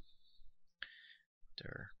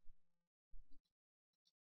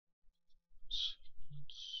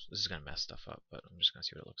 This is gonna mess stuff up, but I'm just gonna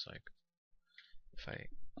see what it looks like if I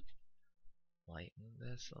lighten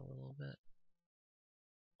this a little bit.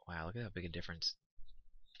 Wow, look at how big a difference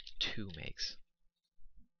 2 makes.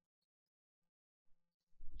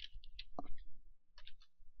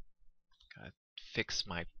 Gotta fix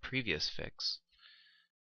my previous fix.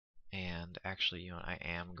 And actually, I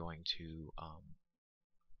am going to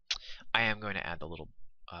add the little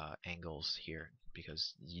angles here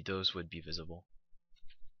because those would be visible.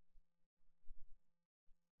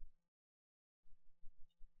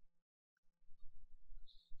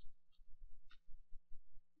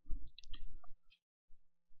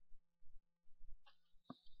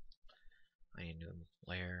 I need a new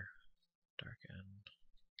layer, darken.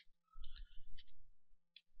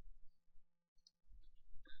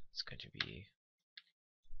 It's going to be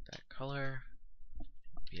that color,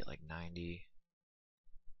 be at like 90.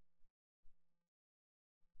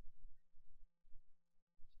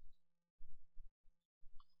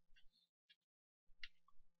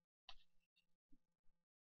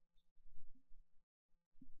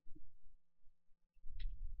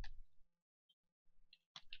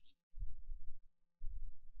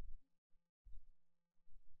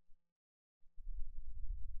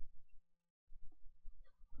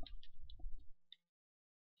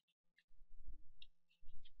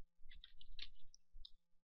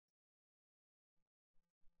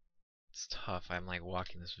 It's tough. I'm like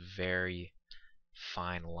walking this very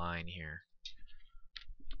fine line here.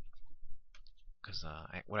 Because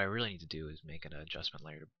what I really need to do is make an adjustment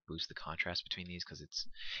layer to boost the contrast between these, because it's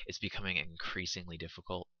becoming increasingly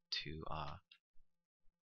difficult to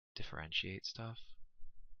differentiate stuff.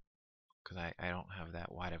 Because I don't have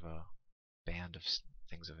that wide of a band of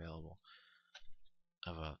things available,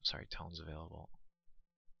 tones available.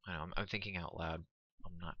 I know I'm thinking out loud.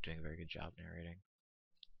 I'm not doing a very good job narrating.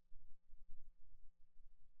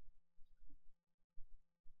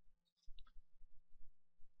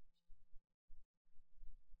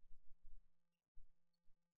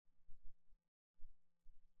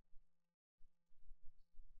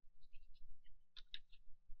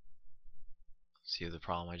 See what the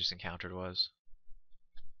problem I just encountered was?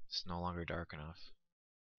 It's no longer dark enough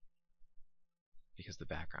because the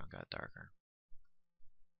background got darker.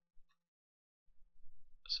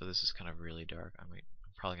 So this is kind of really dark. I'm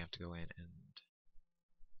probably gonna have to go in and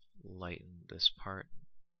lighten this part.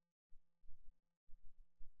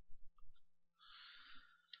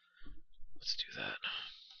 Let's do that.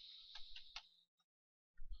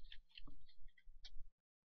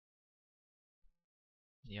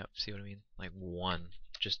 Yep, see what I mean? Like one,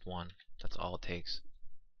 just one. That's all it takes.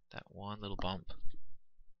 That one little bump.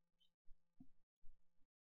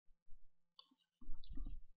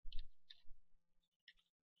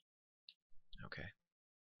 Okay.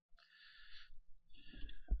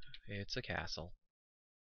 It's a castle.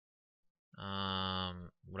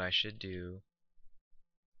 What I should do,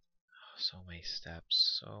 so many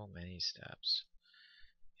steps,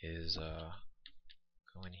 is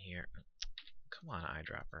go in here. Come on,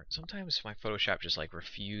 eyedropper. Sometimes my Photoshop just like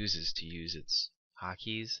refuses to use its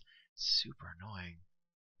hotkeys. It's super annoying.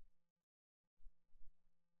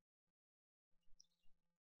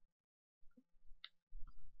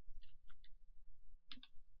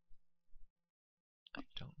 I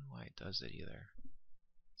don't know why it does it either.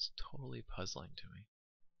 It's totally puzzling to me.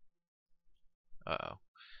 Uh-oh.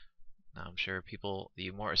 Now I'm sure people,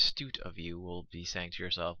 the more astute of you, will be saying to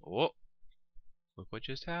yourself, "Whoa, look what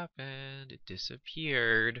just happened. It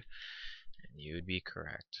disappeared." And you would be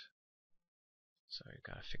correct. So you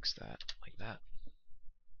gotta fix that like that.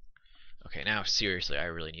 Okay, now seriously, I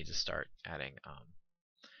really need to start adding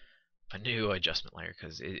a new adjustment layer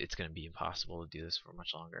because it's going to be impossible to do this for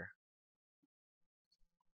much longer.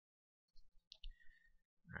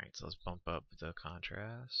 Alright, so let's bump up the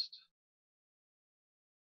contrast.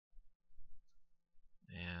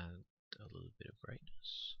 And a little bit of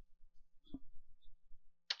brightness.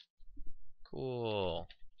 Cool.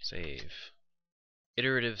 Save.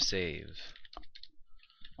 Iterative save.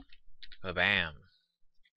 Ba-bam.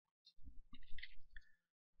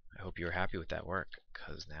 I hope you were happy with that work,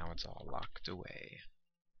 because now it's all locked away.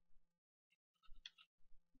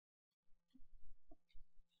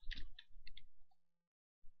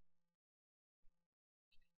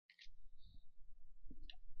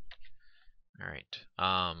 Alright.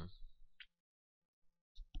 I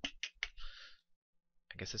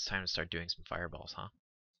guess it's time to start doing some fireballs, huh?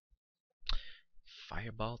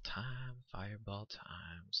 Fireball time, fireball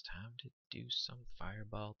time. It's time to do some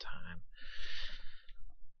fireball time.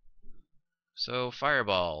 So,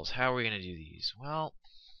 fireballs, how are we going to do these? Well,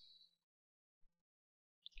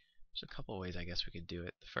 there's a couple ways I guess we could do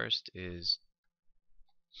it. The first is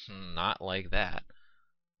not like that.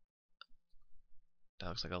 That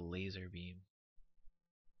looks like a laser beam.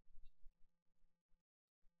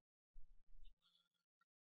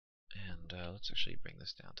 And let's actually bring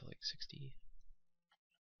this down to like 60.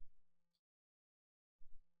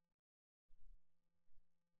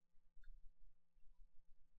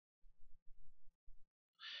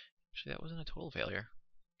 Actually, that wasn't a total failure.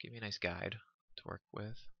 Give me a nice guide to work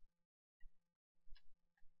with.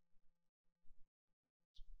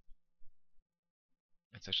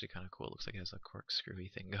 It's actually kind of cool. It looks like it has a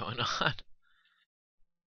corkscrewy thing going on.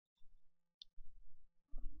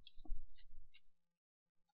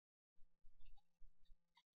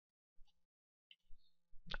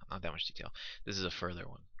 No, not that much detail. This is a further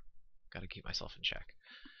one. Gotta keep myself in check.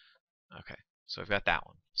 Okay, so I've got that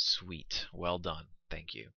one. Sweet. Well done.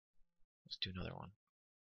 Thank you. Let's do another one.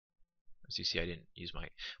 As you see, I didn't use my...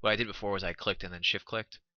 What I did before was I clicked and then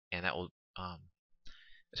shift-clicked, and that will...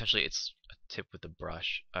 essentially, it's a tip with the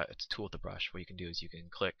brush. It's a tool with the brush. What you can do is you can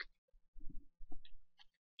click,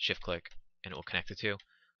 shift-click, and it will connect the two.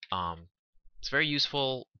 It's very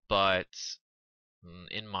useful, but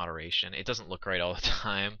in moderation. It doesn't look right all the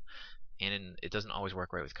time, and it doesn't always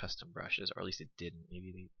work right with custom brushes, or at least it didn't.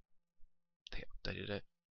 Maybe they updated it.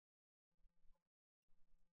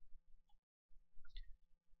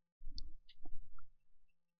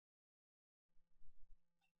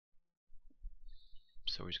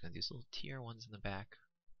 So we're just gonna do these little tier ones in the back.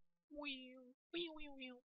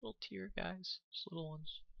 Little tier guys, just little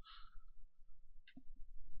ones.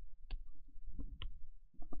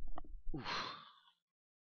 Oof.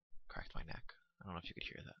 Cracked my neck. I don't know if you could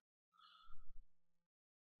hear that.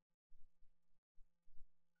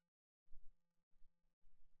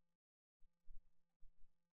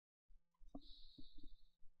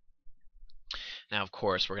 Now, of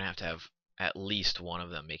course, we're going to have at least one of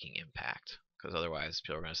them making impact, because otherwise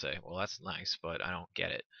people are going to say, well, that's nice, but I don't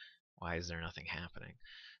get it. Why is there nothing happening?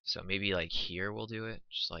 So maybe like here we'll do it,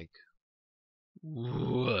 just like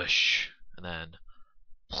whoosh, and then,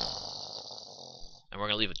 and we're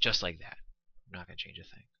going to leave it just like that. I'm not going to change a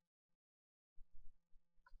thing.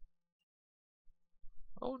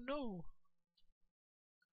 Oh no!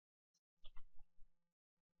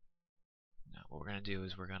 Now what we're going to do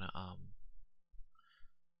is we're going to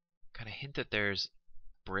kind of hint that there's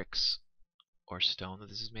bricks or stone that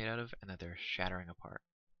this is made out of, and that they're shattering apart.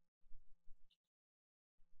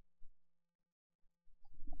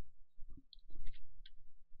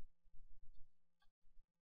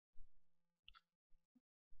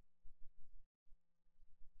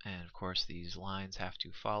 And of course these lines have to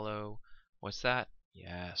follow. What's that?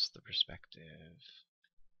 Yes, the perspective.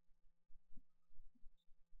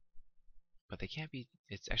 But they can't be,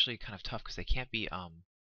 it's actually kind of tough because they can't be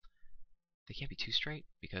too straight,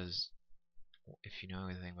 because if you know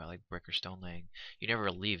anything about like brick or stone laying, you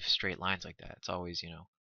never leave straight lines like that. It's always,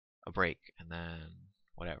 a break and then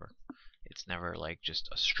whatever. It's never like just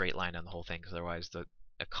a straight line down the whole thing, because otherwise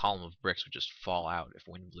a column of bricks would just fall out if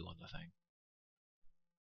wind blew on the thing.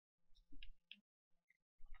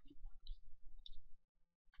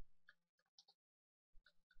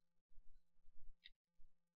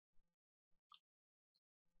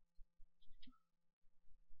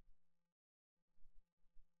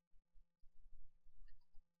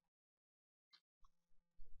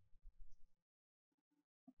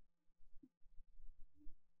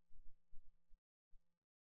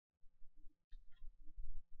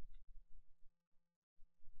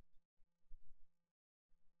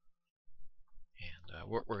 And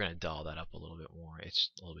we're going to doll that up a little bit more. It's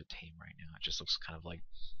a little bit tame right now. It just looks kind of like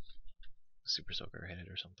Super Soaker hit it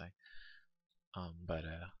or something. But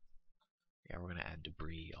yeah, we're gonna add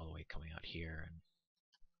debris all the way coming out here, and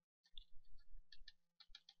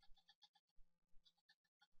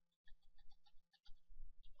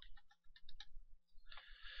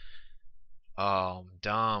oh, I'm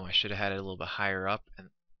dumb. I should have had it a little bit higher up. And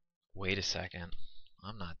wait a second.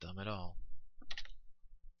 I'm not dumb at all.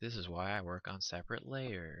 This is why I work on separate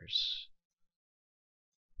layers.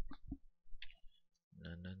 Na,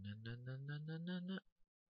 na, na, na, na, na, na, na, na.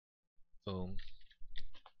 Boom.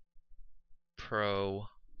 Pro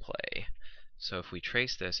play. So if we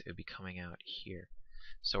trace this, it would be coming out here.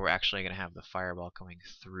 So we're actually going to have the fireball coming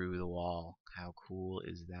through the wall. How cool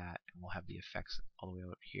is that? And we'll have the effects all the way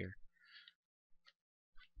up here.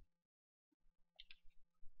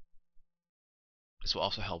 This will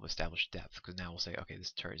also help establish depth, because now we'll say, okay,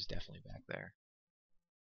 this turret is definitely back there.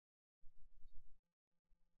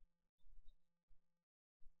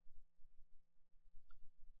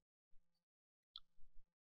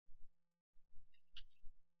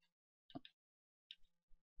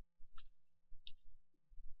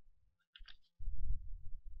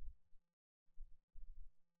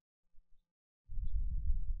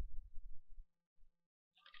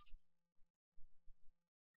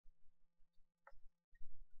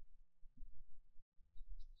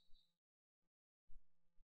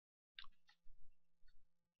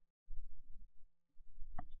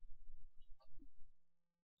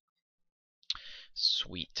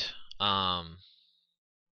 Sweet.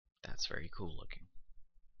 That's very cool looking.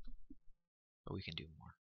 But we can do more.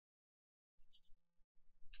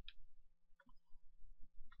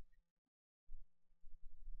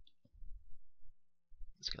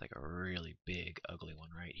 Let's get like a really big, ugly one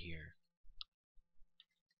right here.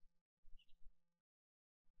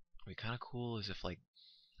 What'd be kind of cool is if, like,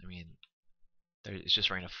 I mean, it's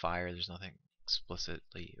just raining fire. There's nothing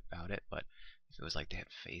explicitly about it, but if it was like they had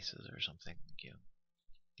faces or something, like, you know,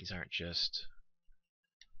 these aren't just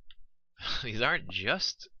these aren't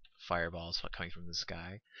just fireballs coming from the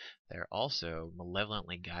sky. They're also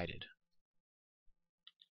malevolently guided.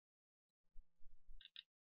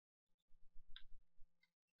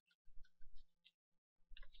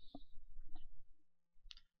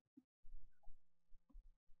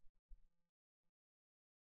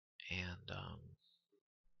 And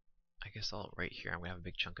I guess I'll right here. I'm gonna have a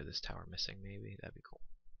big chunk of this tower missing. Maybe that'd be cool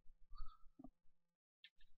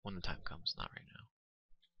when the time comes. Not right now.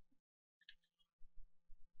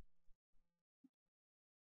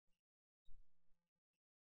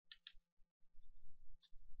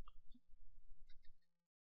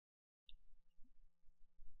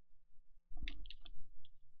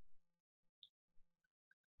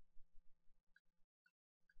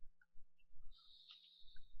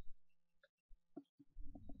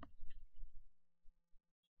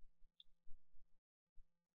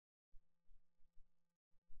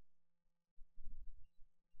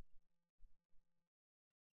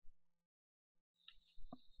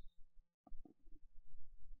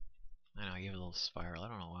 I know I gave it a little spiral. I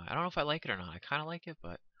don't know why. I don't know if I like it or not. I kind of like it,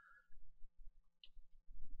 but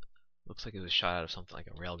looks like it was shot out of something like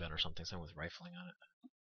a railgun or something. Something with rifling on it.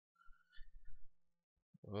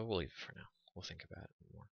 We'll leave it for now. We'll think about it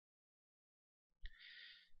more.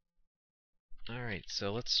 Alright,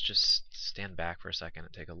 so let's just stand back for a second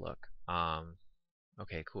and take a look.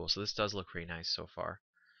 Okay, cool. So this does look pretty nice so far.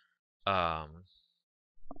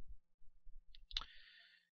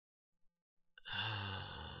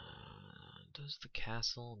 Does the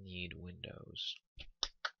castle need windows?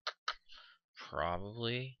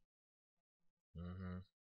 Probably.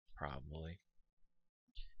 Probably.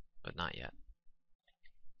 But not yet.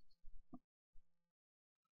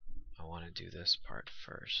 I want to do this part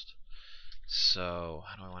first. So,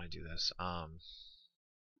 how do I want to do this? Oh,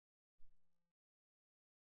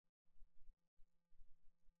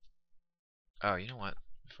 you know what?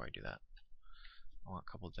 Before I do that, I want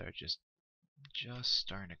a couple that are just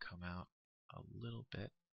starting to come out a little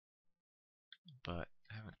bit, but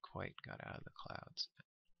haven't quite got out of the clouds.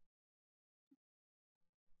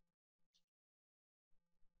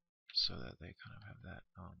 So that they kind of have that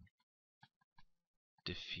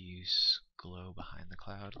diffuse glow behind the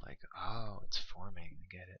cloud, like, oh, it's forming, I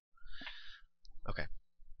get it. Okay.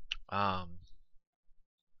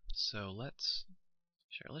 So let's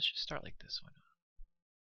just start like this one.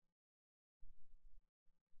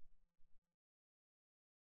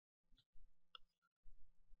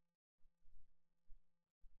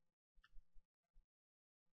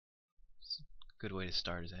 Good way to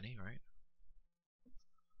start as any, right?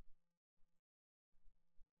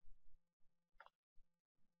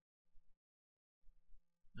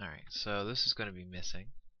 Alright, so this is going to be missing.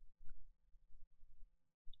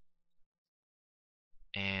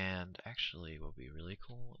 And actually, what would be really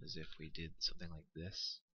cool is if we did something like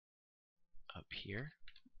this up here.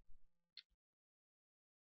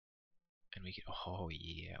 And we could, oh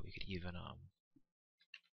yeah, we could even,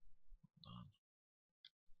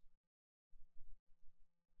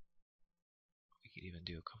 we could even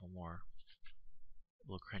even do a couple more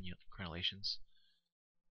little crenulations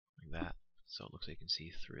like that, so it looks like you can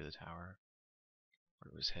see through the tower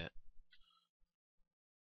where it was hit.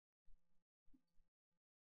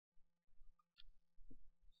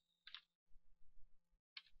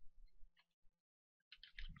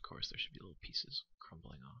 Of course, there should be little pieces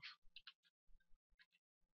crumbling off.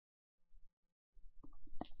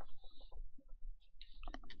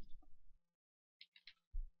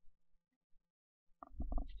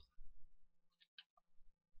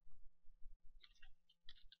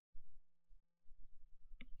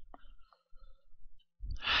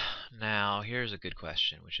 Now, here's a good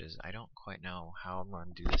question, which is I don't quite know how I'm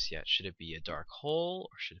going to do this yet. Should it be a dark hole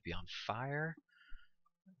or should it be on fire?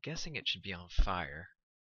 I'm guessing it should be on fire,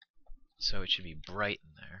 so it should be bright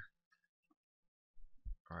in there.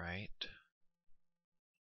 Alright.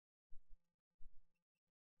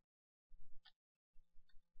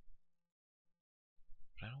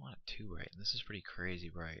 But I don't want it too bright, and this is pretty crazy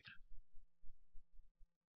bright.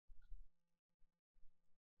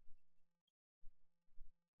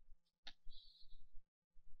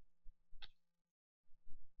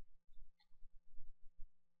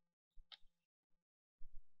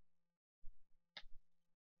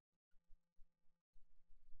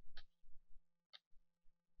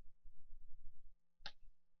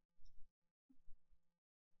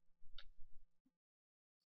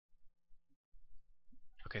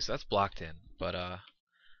 Okay, so that's blocked in, but I'm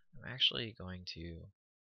actually going to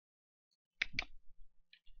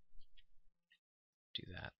do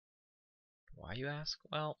that. Why, you ask?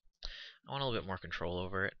 Well, I want a little bit more control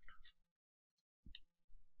over it.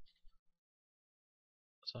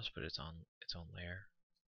 So I'll just put its own layer.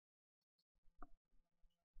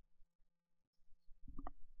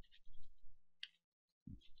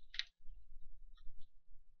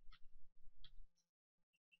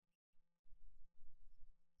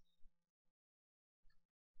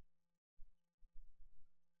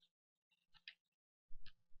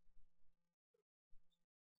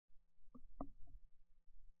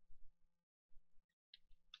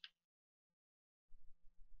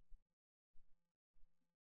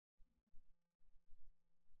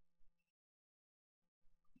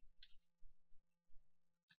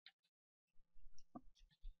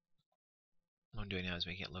 What I'm doing now is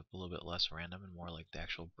making it look a little bit less random and more like the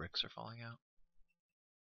actual bricks are falling out.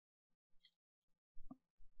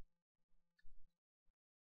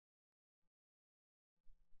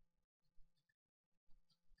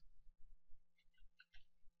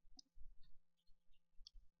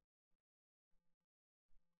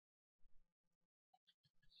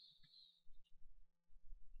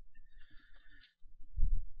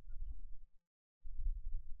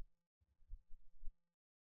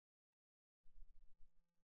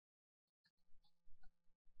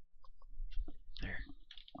 There.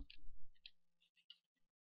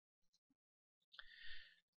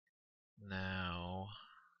 Now,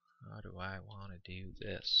 how do I want to do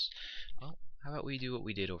this? Well, how about we do what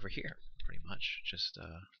we did over here, pretty much. Just, we're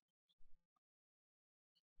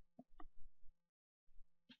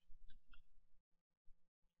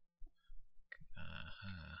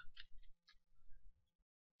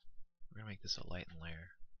going to make this a lighten layer.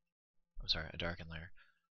 I'm sorry, a darken layer.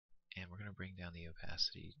 And we're going to bring down the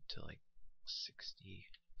opacity to like 60.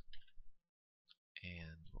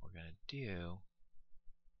 And what we're going to do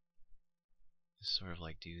is sort of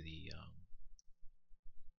like do the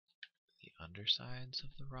undersides of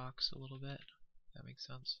the rocks a little bit. If that makes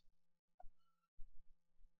sense.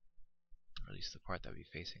 Or at least the part that would be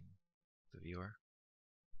facing the viewer.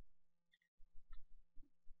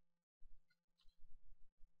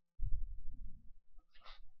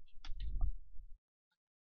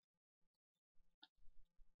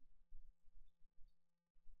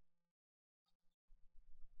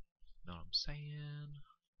 Know what I'm saying?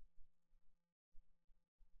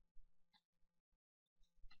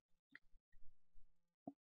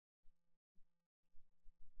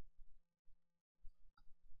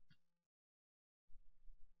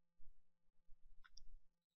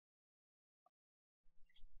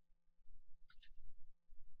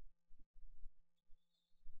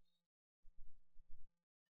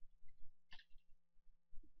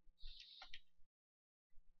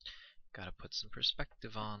 Gotta put some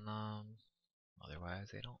perspective on them, otherwise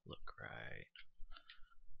they don't look right.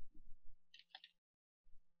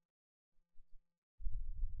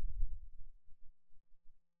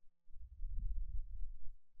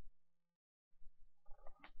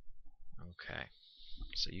 Okay,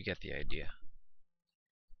 so you get the idea.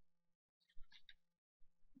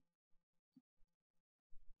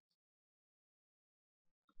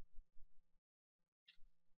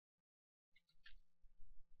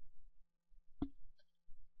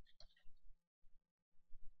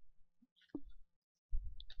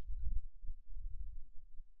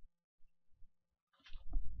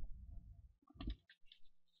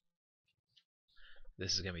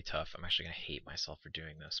 This is going to be tough. I'm actually going to hate myself for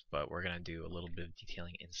doing this, but we're going to do a little bit of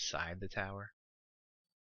detailing inside the tower.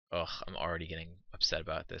 Ugh, I'm already getting upset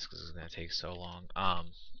about this because it's going to take so long. Alright,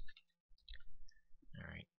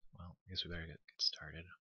 well, I guess we better get started.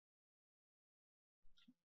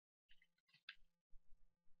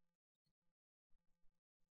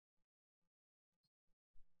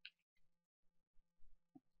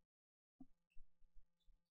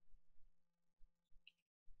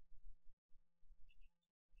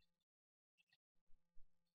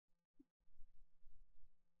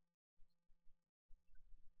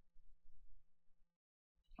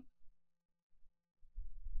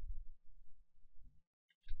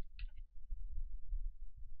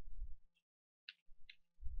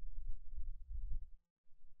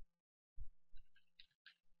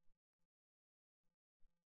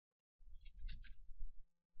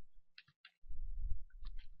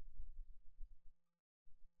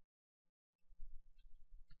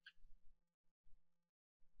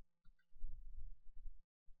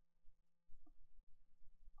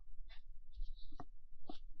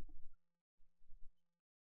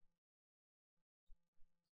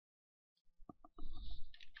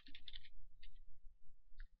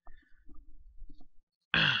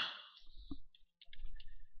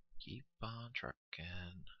 Keep on trucking.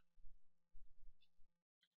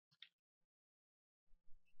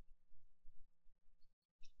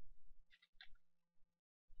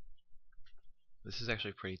 This is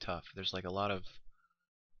actually pretty tough. There's like a lot of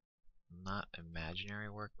not imaginary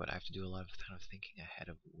work, but I have to do a lot of kind of thinking ahead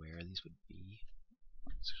of where these would be.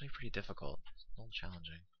 It's actually pretty difficult. It's a little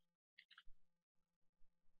challenging.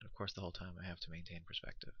 And of course, the whole time I have to maintain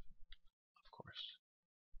perspective. Of course.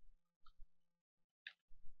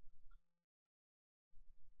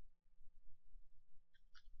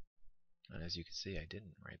 And as you can see, I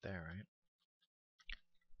didn't right there, right?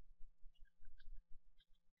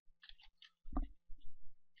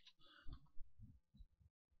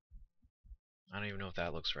 I don't even know if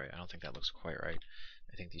that looks right. I don't think that looks quite right.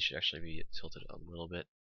 I think these should actually be tilted a little bit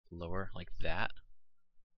lower, like that.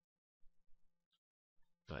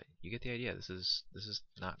 But you get the idea. This is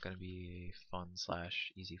not going to be a fun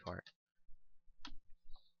 / easy part.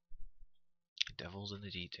 Devil's in the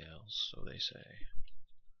details, so they say.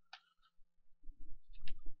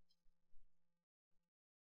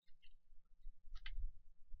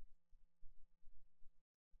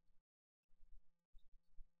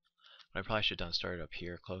 What I probably should have done started up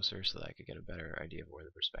here closer so that I could get a better idea of where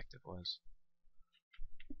the perspective was.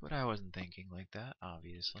 But I wasn't thinking like that,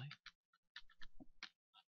 obviously.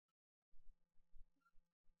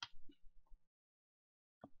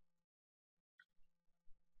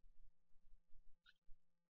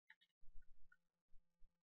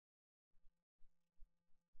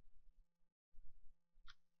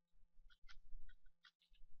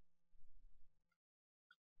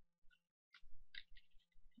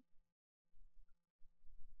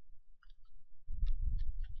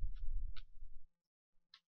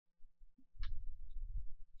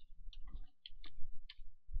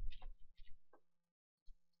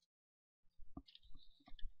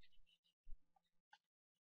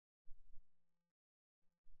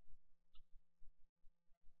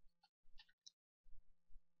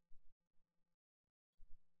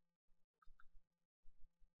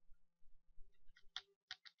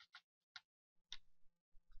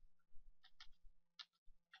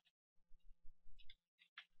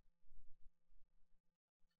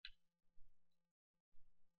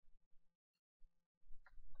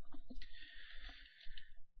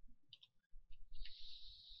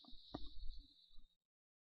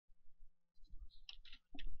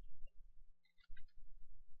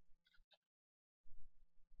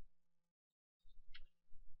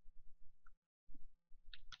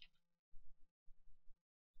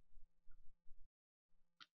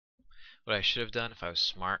 What I should have done if I was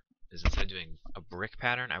smart is instead of doing a brick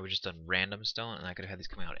pattern, I would just done random stone, and I could have had these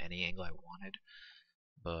coming out any angle I wanted.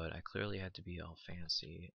 But I clearly had to be all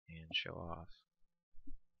fancy and show off.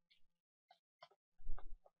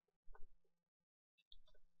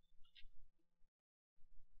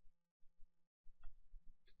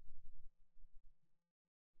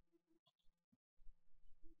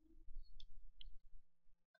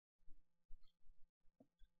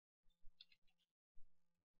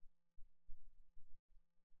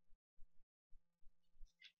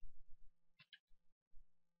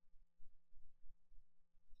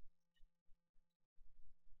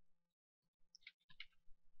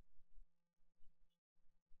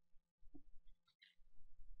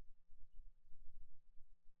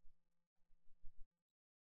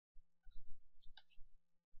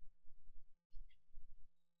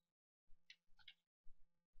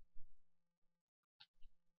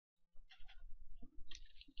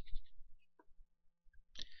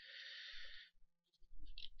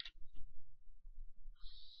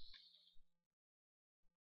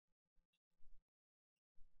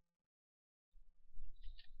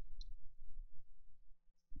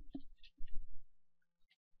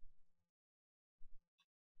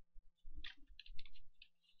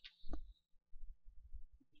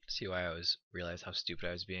 See why I always realized how stupid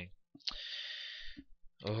I was being.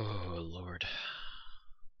 Oh, Lord.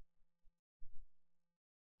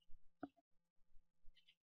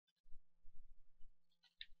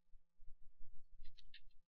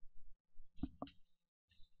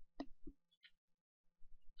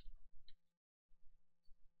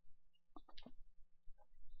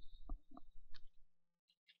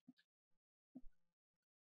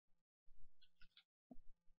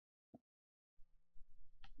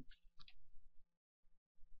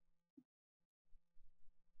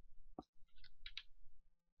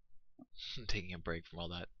 I'm taking a break from all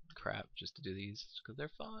that crap just to do these because they're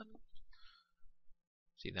fun.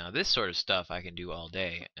 See, now this sort of stuff I can do all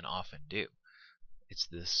day and often do. It's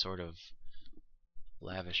this sort of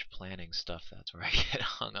lavish planning stuff that's where I get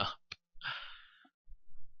hung up.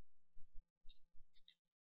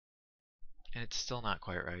 And it's still not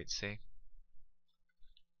quite right, see?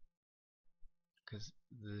 Because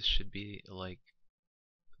this should be like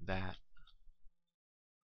that.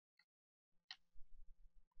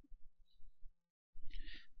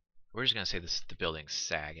 We're just gonna say this: the building's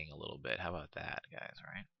sagging a little bit. How about that, guys?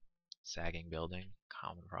 Right? Sagging building,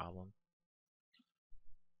 common problem.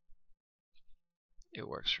 It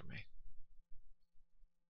works for me.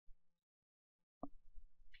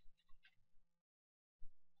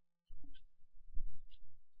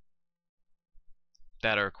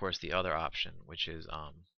 That, or of course, the other option, which is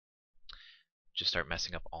just start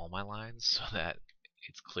messing up all my lines so that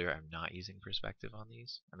it's clear I'm not using perspective on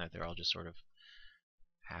these, and that they're all just sort of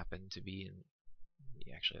happen to be in.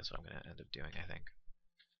 Yeah, actually, that's what I'm gonna end up doing, I think,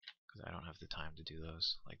 because I don't have the time to do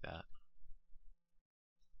those like that.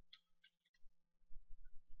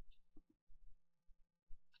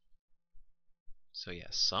 So yeah,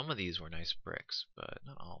 some of these were nice bricks, but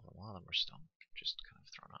not all of them. A lot of them were stone, just kind of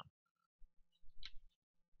thrown on.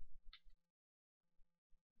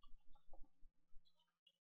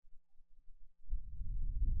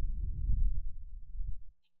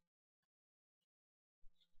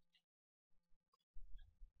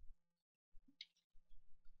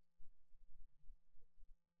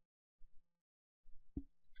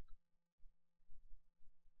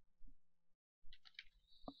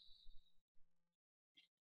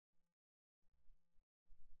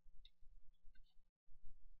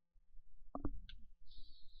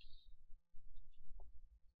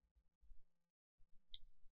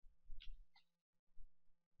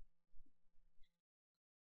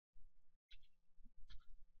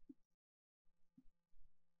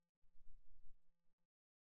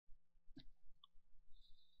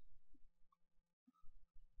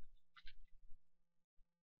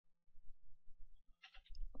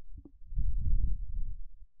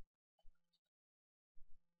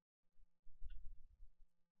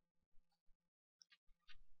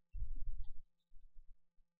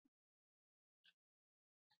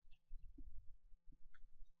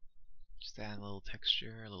 Just add a little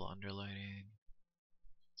texture, a little underlighting.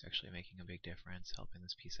 It's actually making a big difference, helping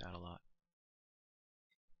this piece out a lot.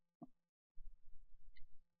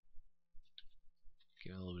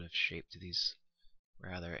 Giving a little bit of shape to these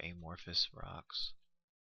rather amorphous rocks.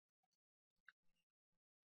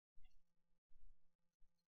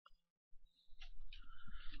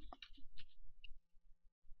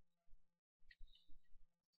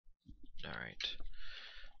 Alright.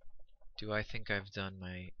 Do I think I've done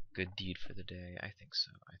my good deed for the day? I think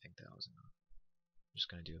so. I think that was enough. I'm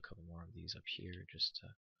just going to do a couple more of these up here just to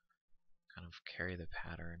kind of carry the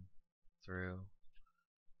pattern through.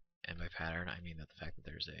 And by pattern, I mean that the fact that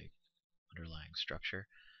there's a underlying structure.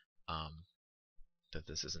 That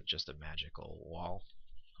this isn't just a magical wall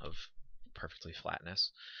of perfectly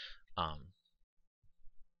flatness.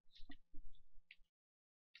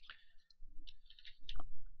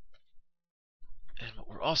 And what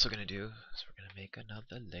we're also going to do is we're going to make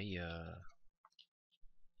another layer.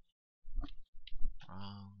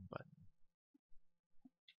 Wrong button.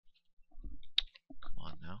 Come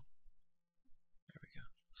on now. There we go.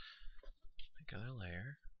 Make another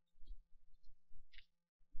layer.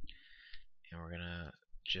 And we're going to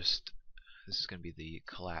just, this is going to be the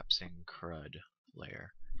collapsing crud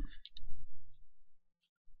layer.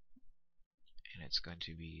 And it's going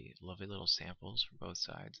to be lovely little samples from both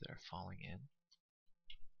sides that are falling in,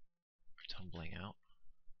 or tumbling out.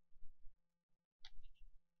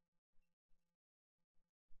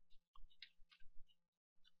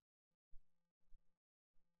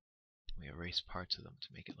 We erase parts of them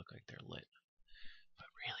to make it look like they're lit. But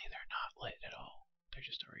really, they're not lit at all. They're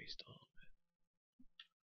just erased a little bit.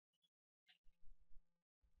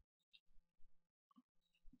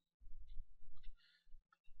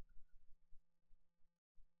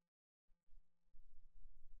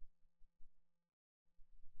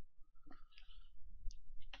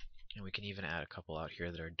 And we can even add a couple out here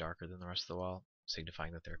that are darker than the rest of the wall,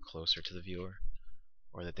 signifying that they're closer to the viewer,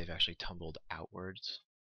 or that they've actually tumbled outwards.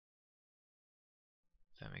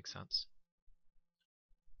 If that makes sense.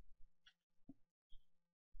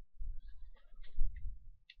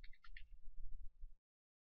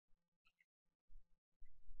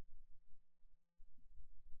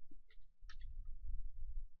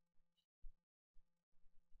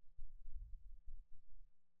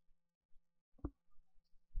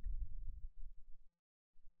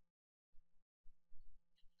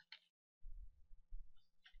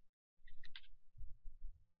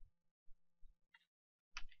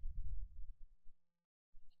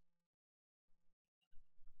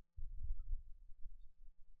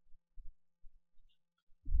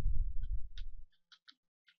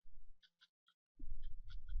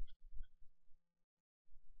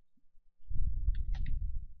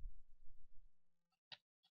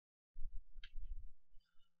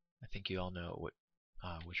 I think you all know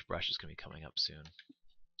which brush is going to be coming up soon.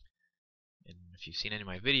 And if you've seen any of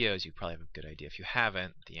my videos, you probably have a good idea. If you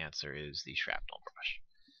haven't, the answer is the shrapnel brush,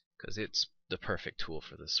 because it's the perfect tool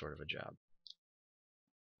for this sort of a job.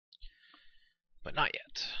 But not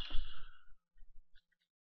yet.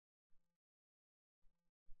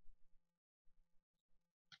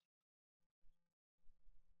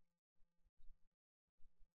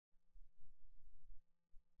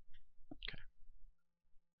 Okay.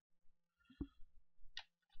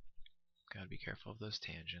 Gotta be careful of those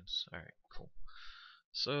tangents. Alright, cool.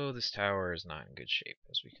 So this tower is not in good shape,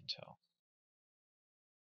 as we can tell,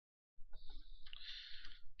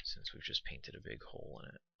 since we've just painted a big hole in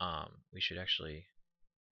it. We should actually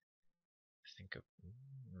think of...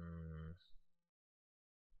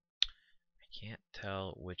 I can't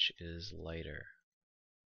tell which is lighter.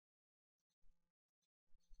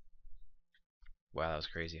 Wow, that was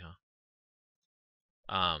crazy, huh?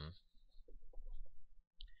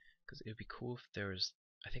 Because it would be cool if there was...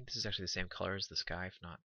 I think this is actually the same color as the sky, if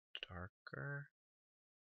not darker.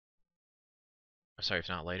 Oh, sorry, if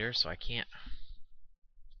not lighter, so I can't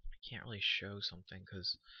really show something,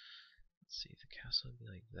 because... Let's see, the castle would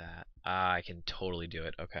be like that. Ah, I can totally do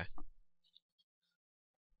it, okay.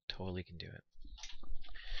 Totally can do it.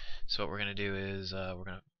 So what we're going to do is, we're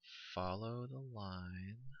going to follow the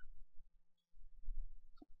line.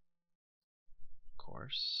 Of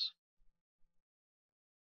course.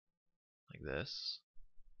 Like this.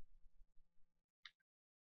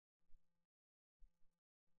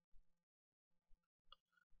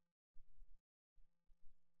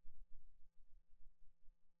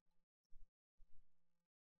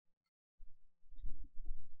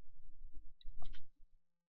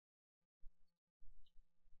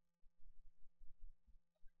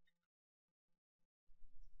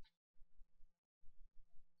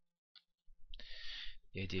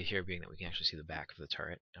 The idea here being that we can actually see the back of the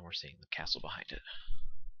turret, and we're seeing the castle behind it.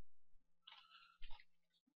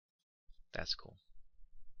 That's cool.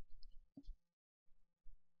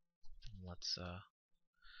 Let's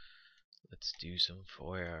do some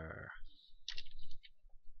foyer.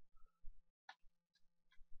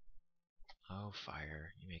 Oh,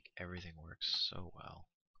 fire! You make everything work so well.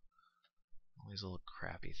 All these little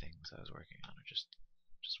crappy things I was working on are just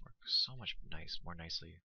work so much more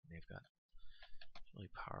nicely. They've got really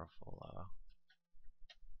powerful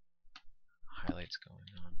highlights going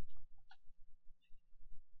on.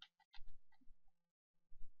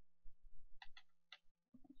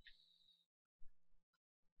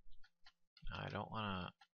 I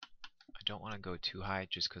don't want to go too high,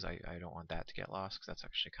 just because I don't want that to get lost, because that's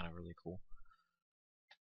actually kind of really cool.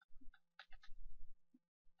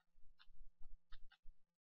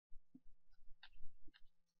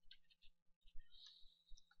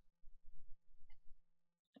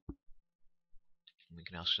 We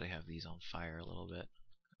can actually have these on fire a little bit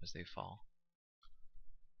as they fall.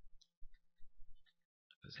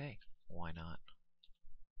 Because hey, why not?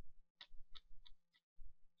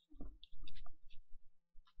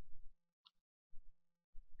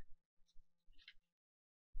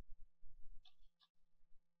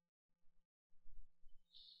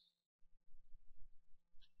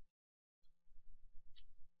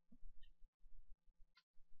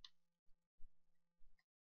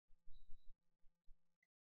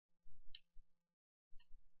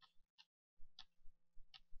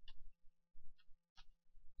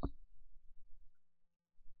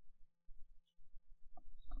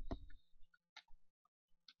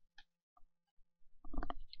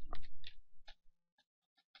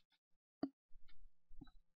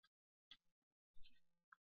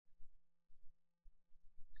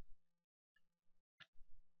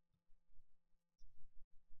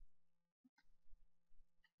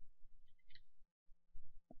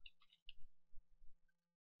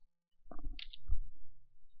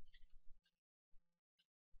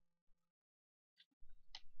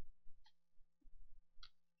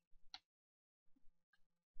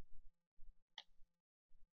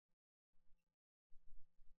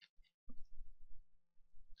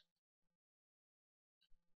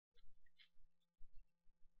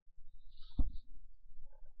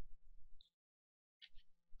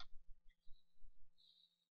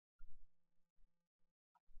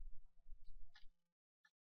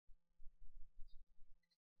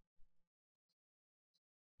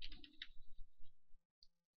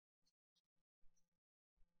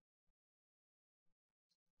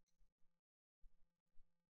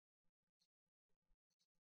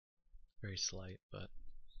 Very slight, but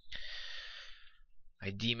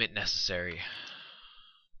I deem it necessary.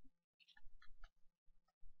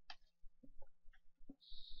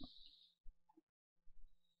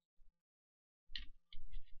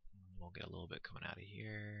 We'll get a little bit coming out of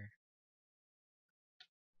here.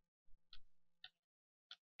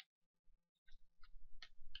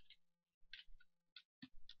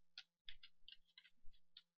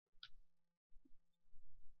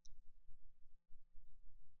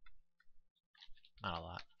 Not a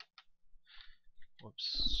lot.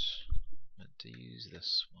 Whoops. Meant to use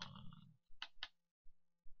this one.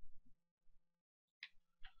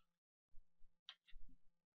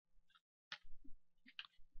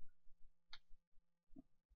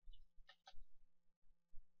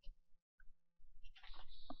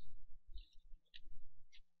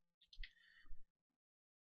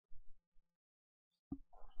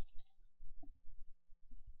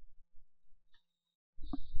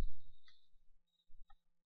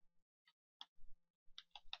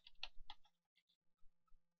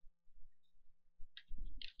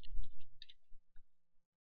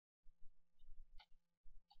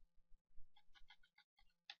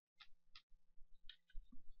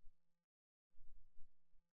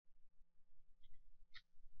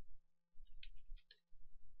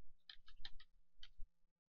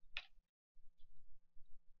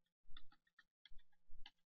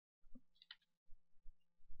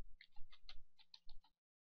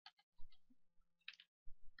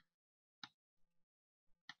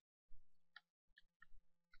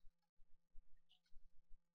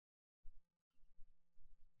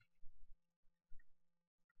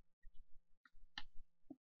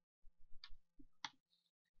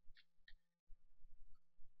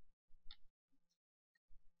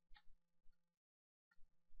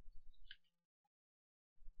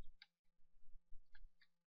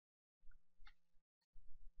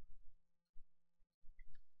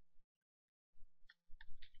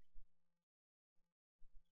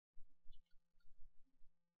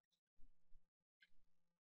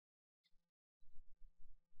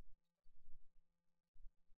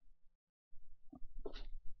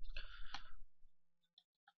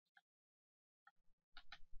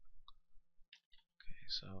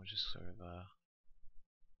 So just sort of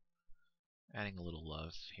adding a little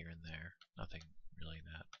love here and there. Nothing really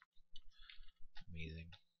that amazing.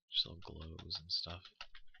 Just little glows and stuff.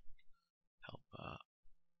 Help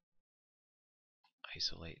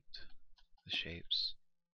isolate the shapes.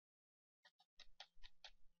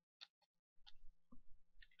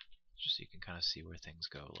 Just so you can kind of see where things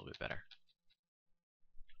go a little bit better.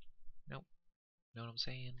 Nope. Know what I'm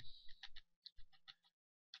saying?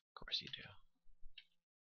 Of course you do.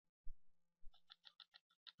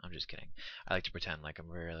 I'm just kidding. I like to pretend like I'm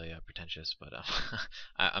really pretentious, but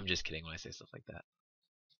I'm just kidding when I say stuff like that.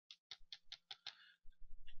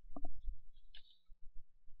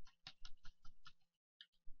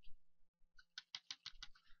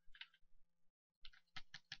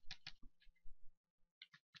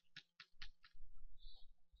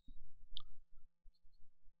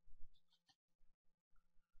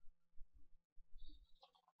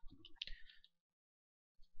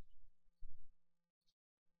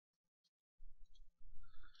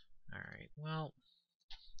 Alright, well,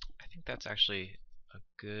 I think that's actually a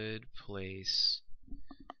good place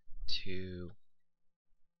to...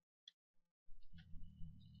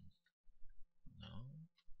 No,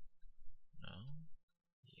 no,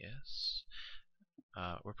 yes.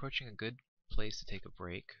 We're approaching a good place to take a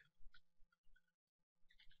break.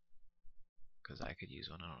 Because I could use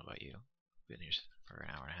one, I don't know about you. Been here for an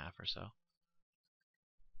hour and a half or so.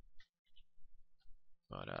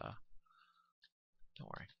 But, don't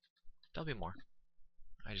worry. There'll be more.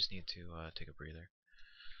 I just need to take a breather.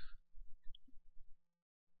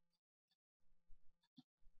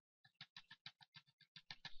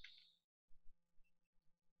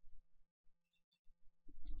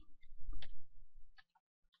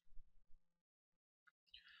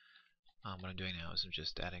 What I'm doing now is I'm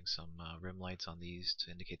just adding some rim lights on these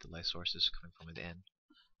to indicate the light source is coming from within.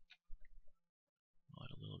 I'll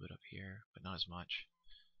add a little bit up here, but not as much.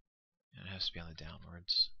 And it has to be on the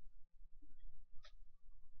downwards.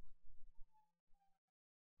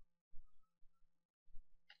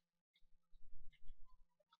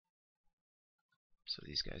 So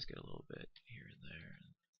these guys get a little bit here and there.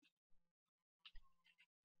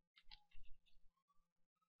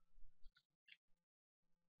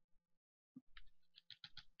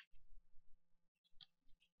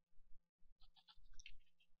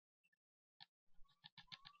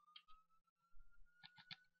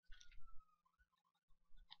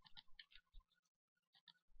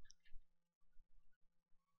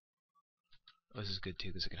 This is good too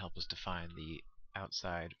because it can help us define the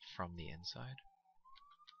outside from the inside.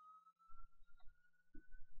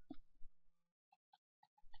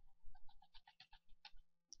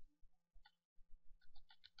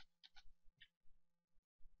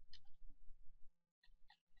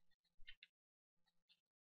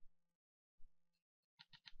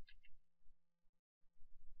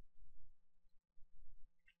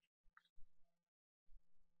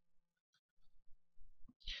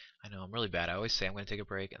 I know I'm really bad. I always say I'm going to take a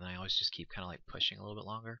break, and then I always just keep kind of like pushing a little bit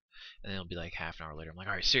longer, and then it'll be like half an hour later. I'm like,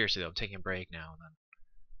 all right, seriously though, I'm taking a break now, and then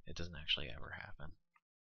it doesn't actually ever happen.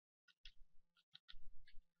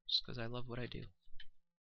 Just because I love what I do.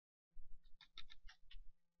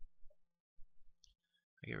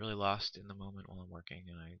 I get really lost in the moment while I'm working,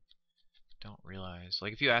 and I don't realize.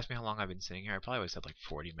 Like, if you ask me how long I've been sitting here, I probably always said like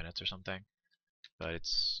 40 minutes or something. But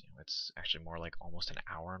it's actually more like almost an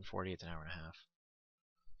hour and 40. It's an hour and a half.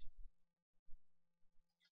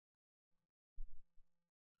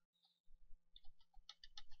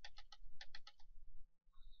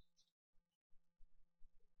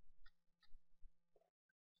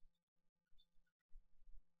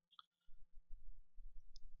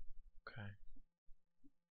 Okay.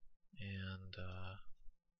 And a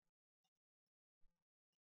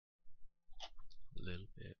little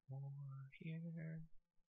bit more here.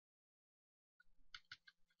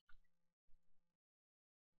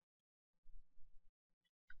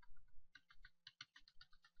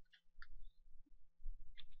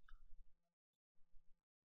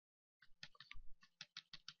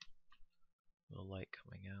 Little light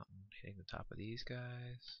coming out and hitting the top of these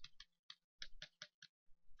guys.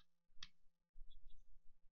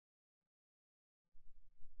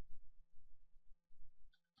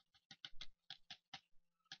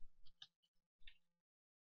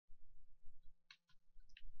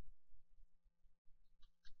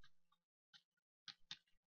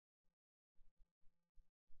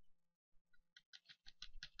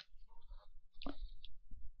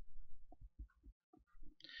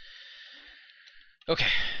 Okay,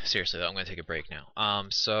 seriously though, I'm gonna take a break now.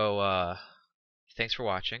 Thanks for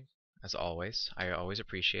watching, as always. I always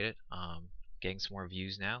appreciate it. Getting some more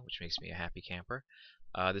views now, which makes me a happy camper.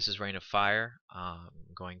 This is Reign of Fire. I'm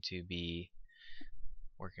going to be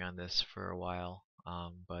working on this for a while,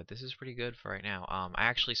 but this is pretty good for right now. I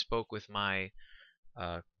actually spoke with my,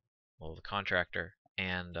 the contractor,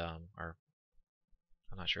 and or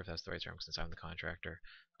I'm not sure if that's the right term since I'm the contractor.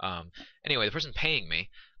 Anyway, the person paying me,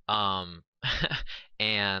 um,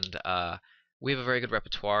 and we have a very good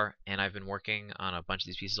repertoire, and I've been working on a bunch of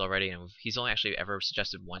these pieces already, and he's only actually ever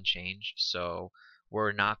suggested one change, so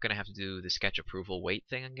we're not going to have to do the sketch approval wait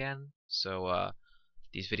thing again. So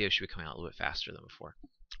these videos should be coming out a little bit faster than before.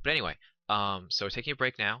 But anyway, so taking a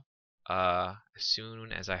break now. As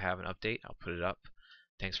soon as I have an update, I'll put it up.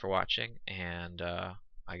 Thanks for watching, and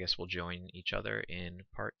I guess we'll join each other in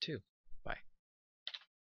part 2.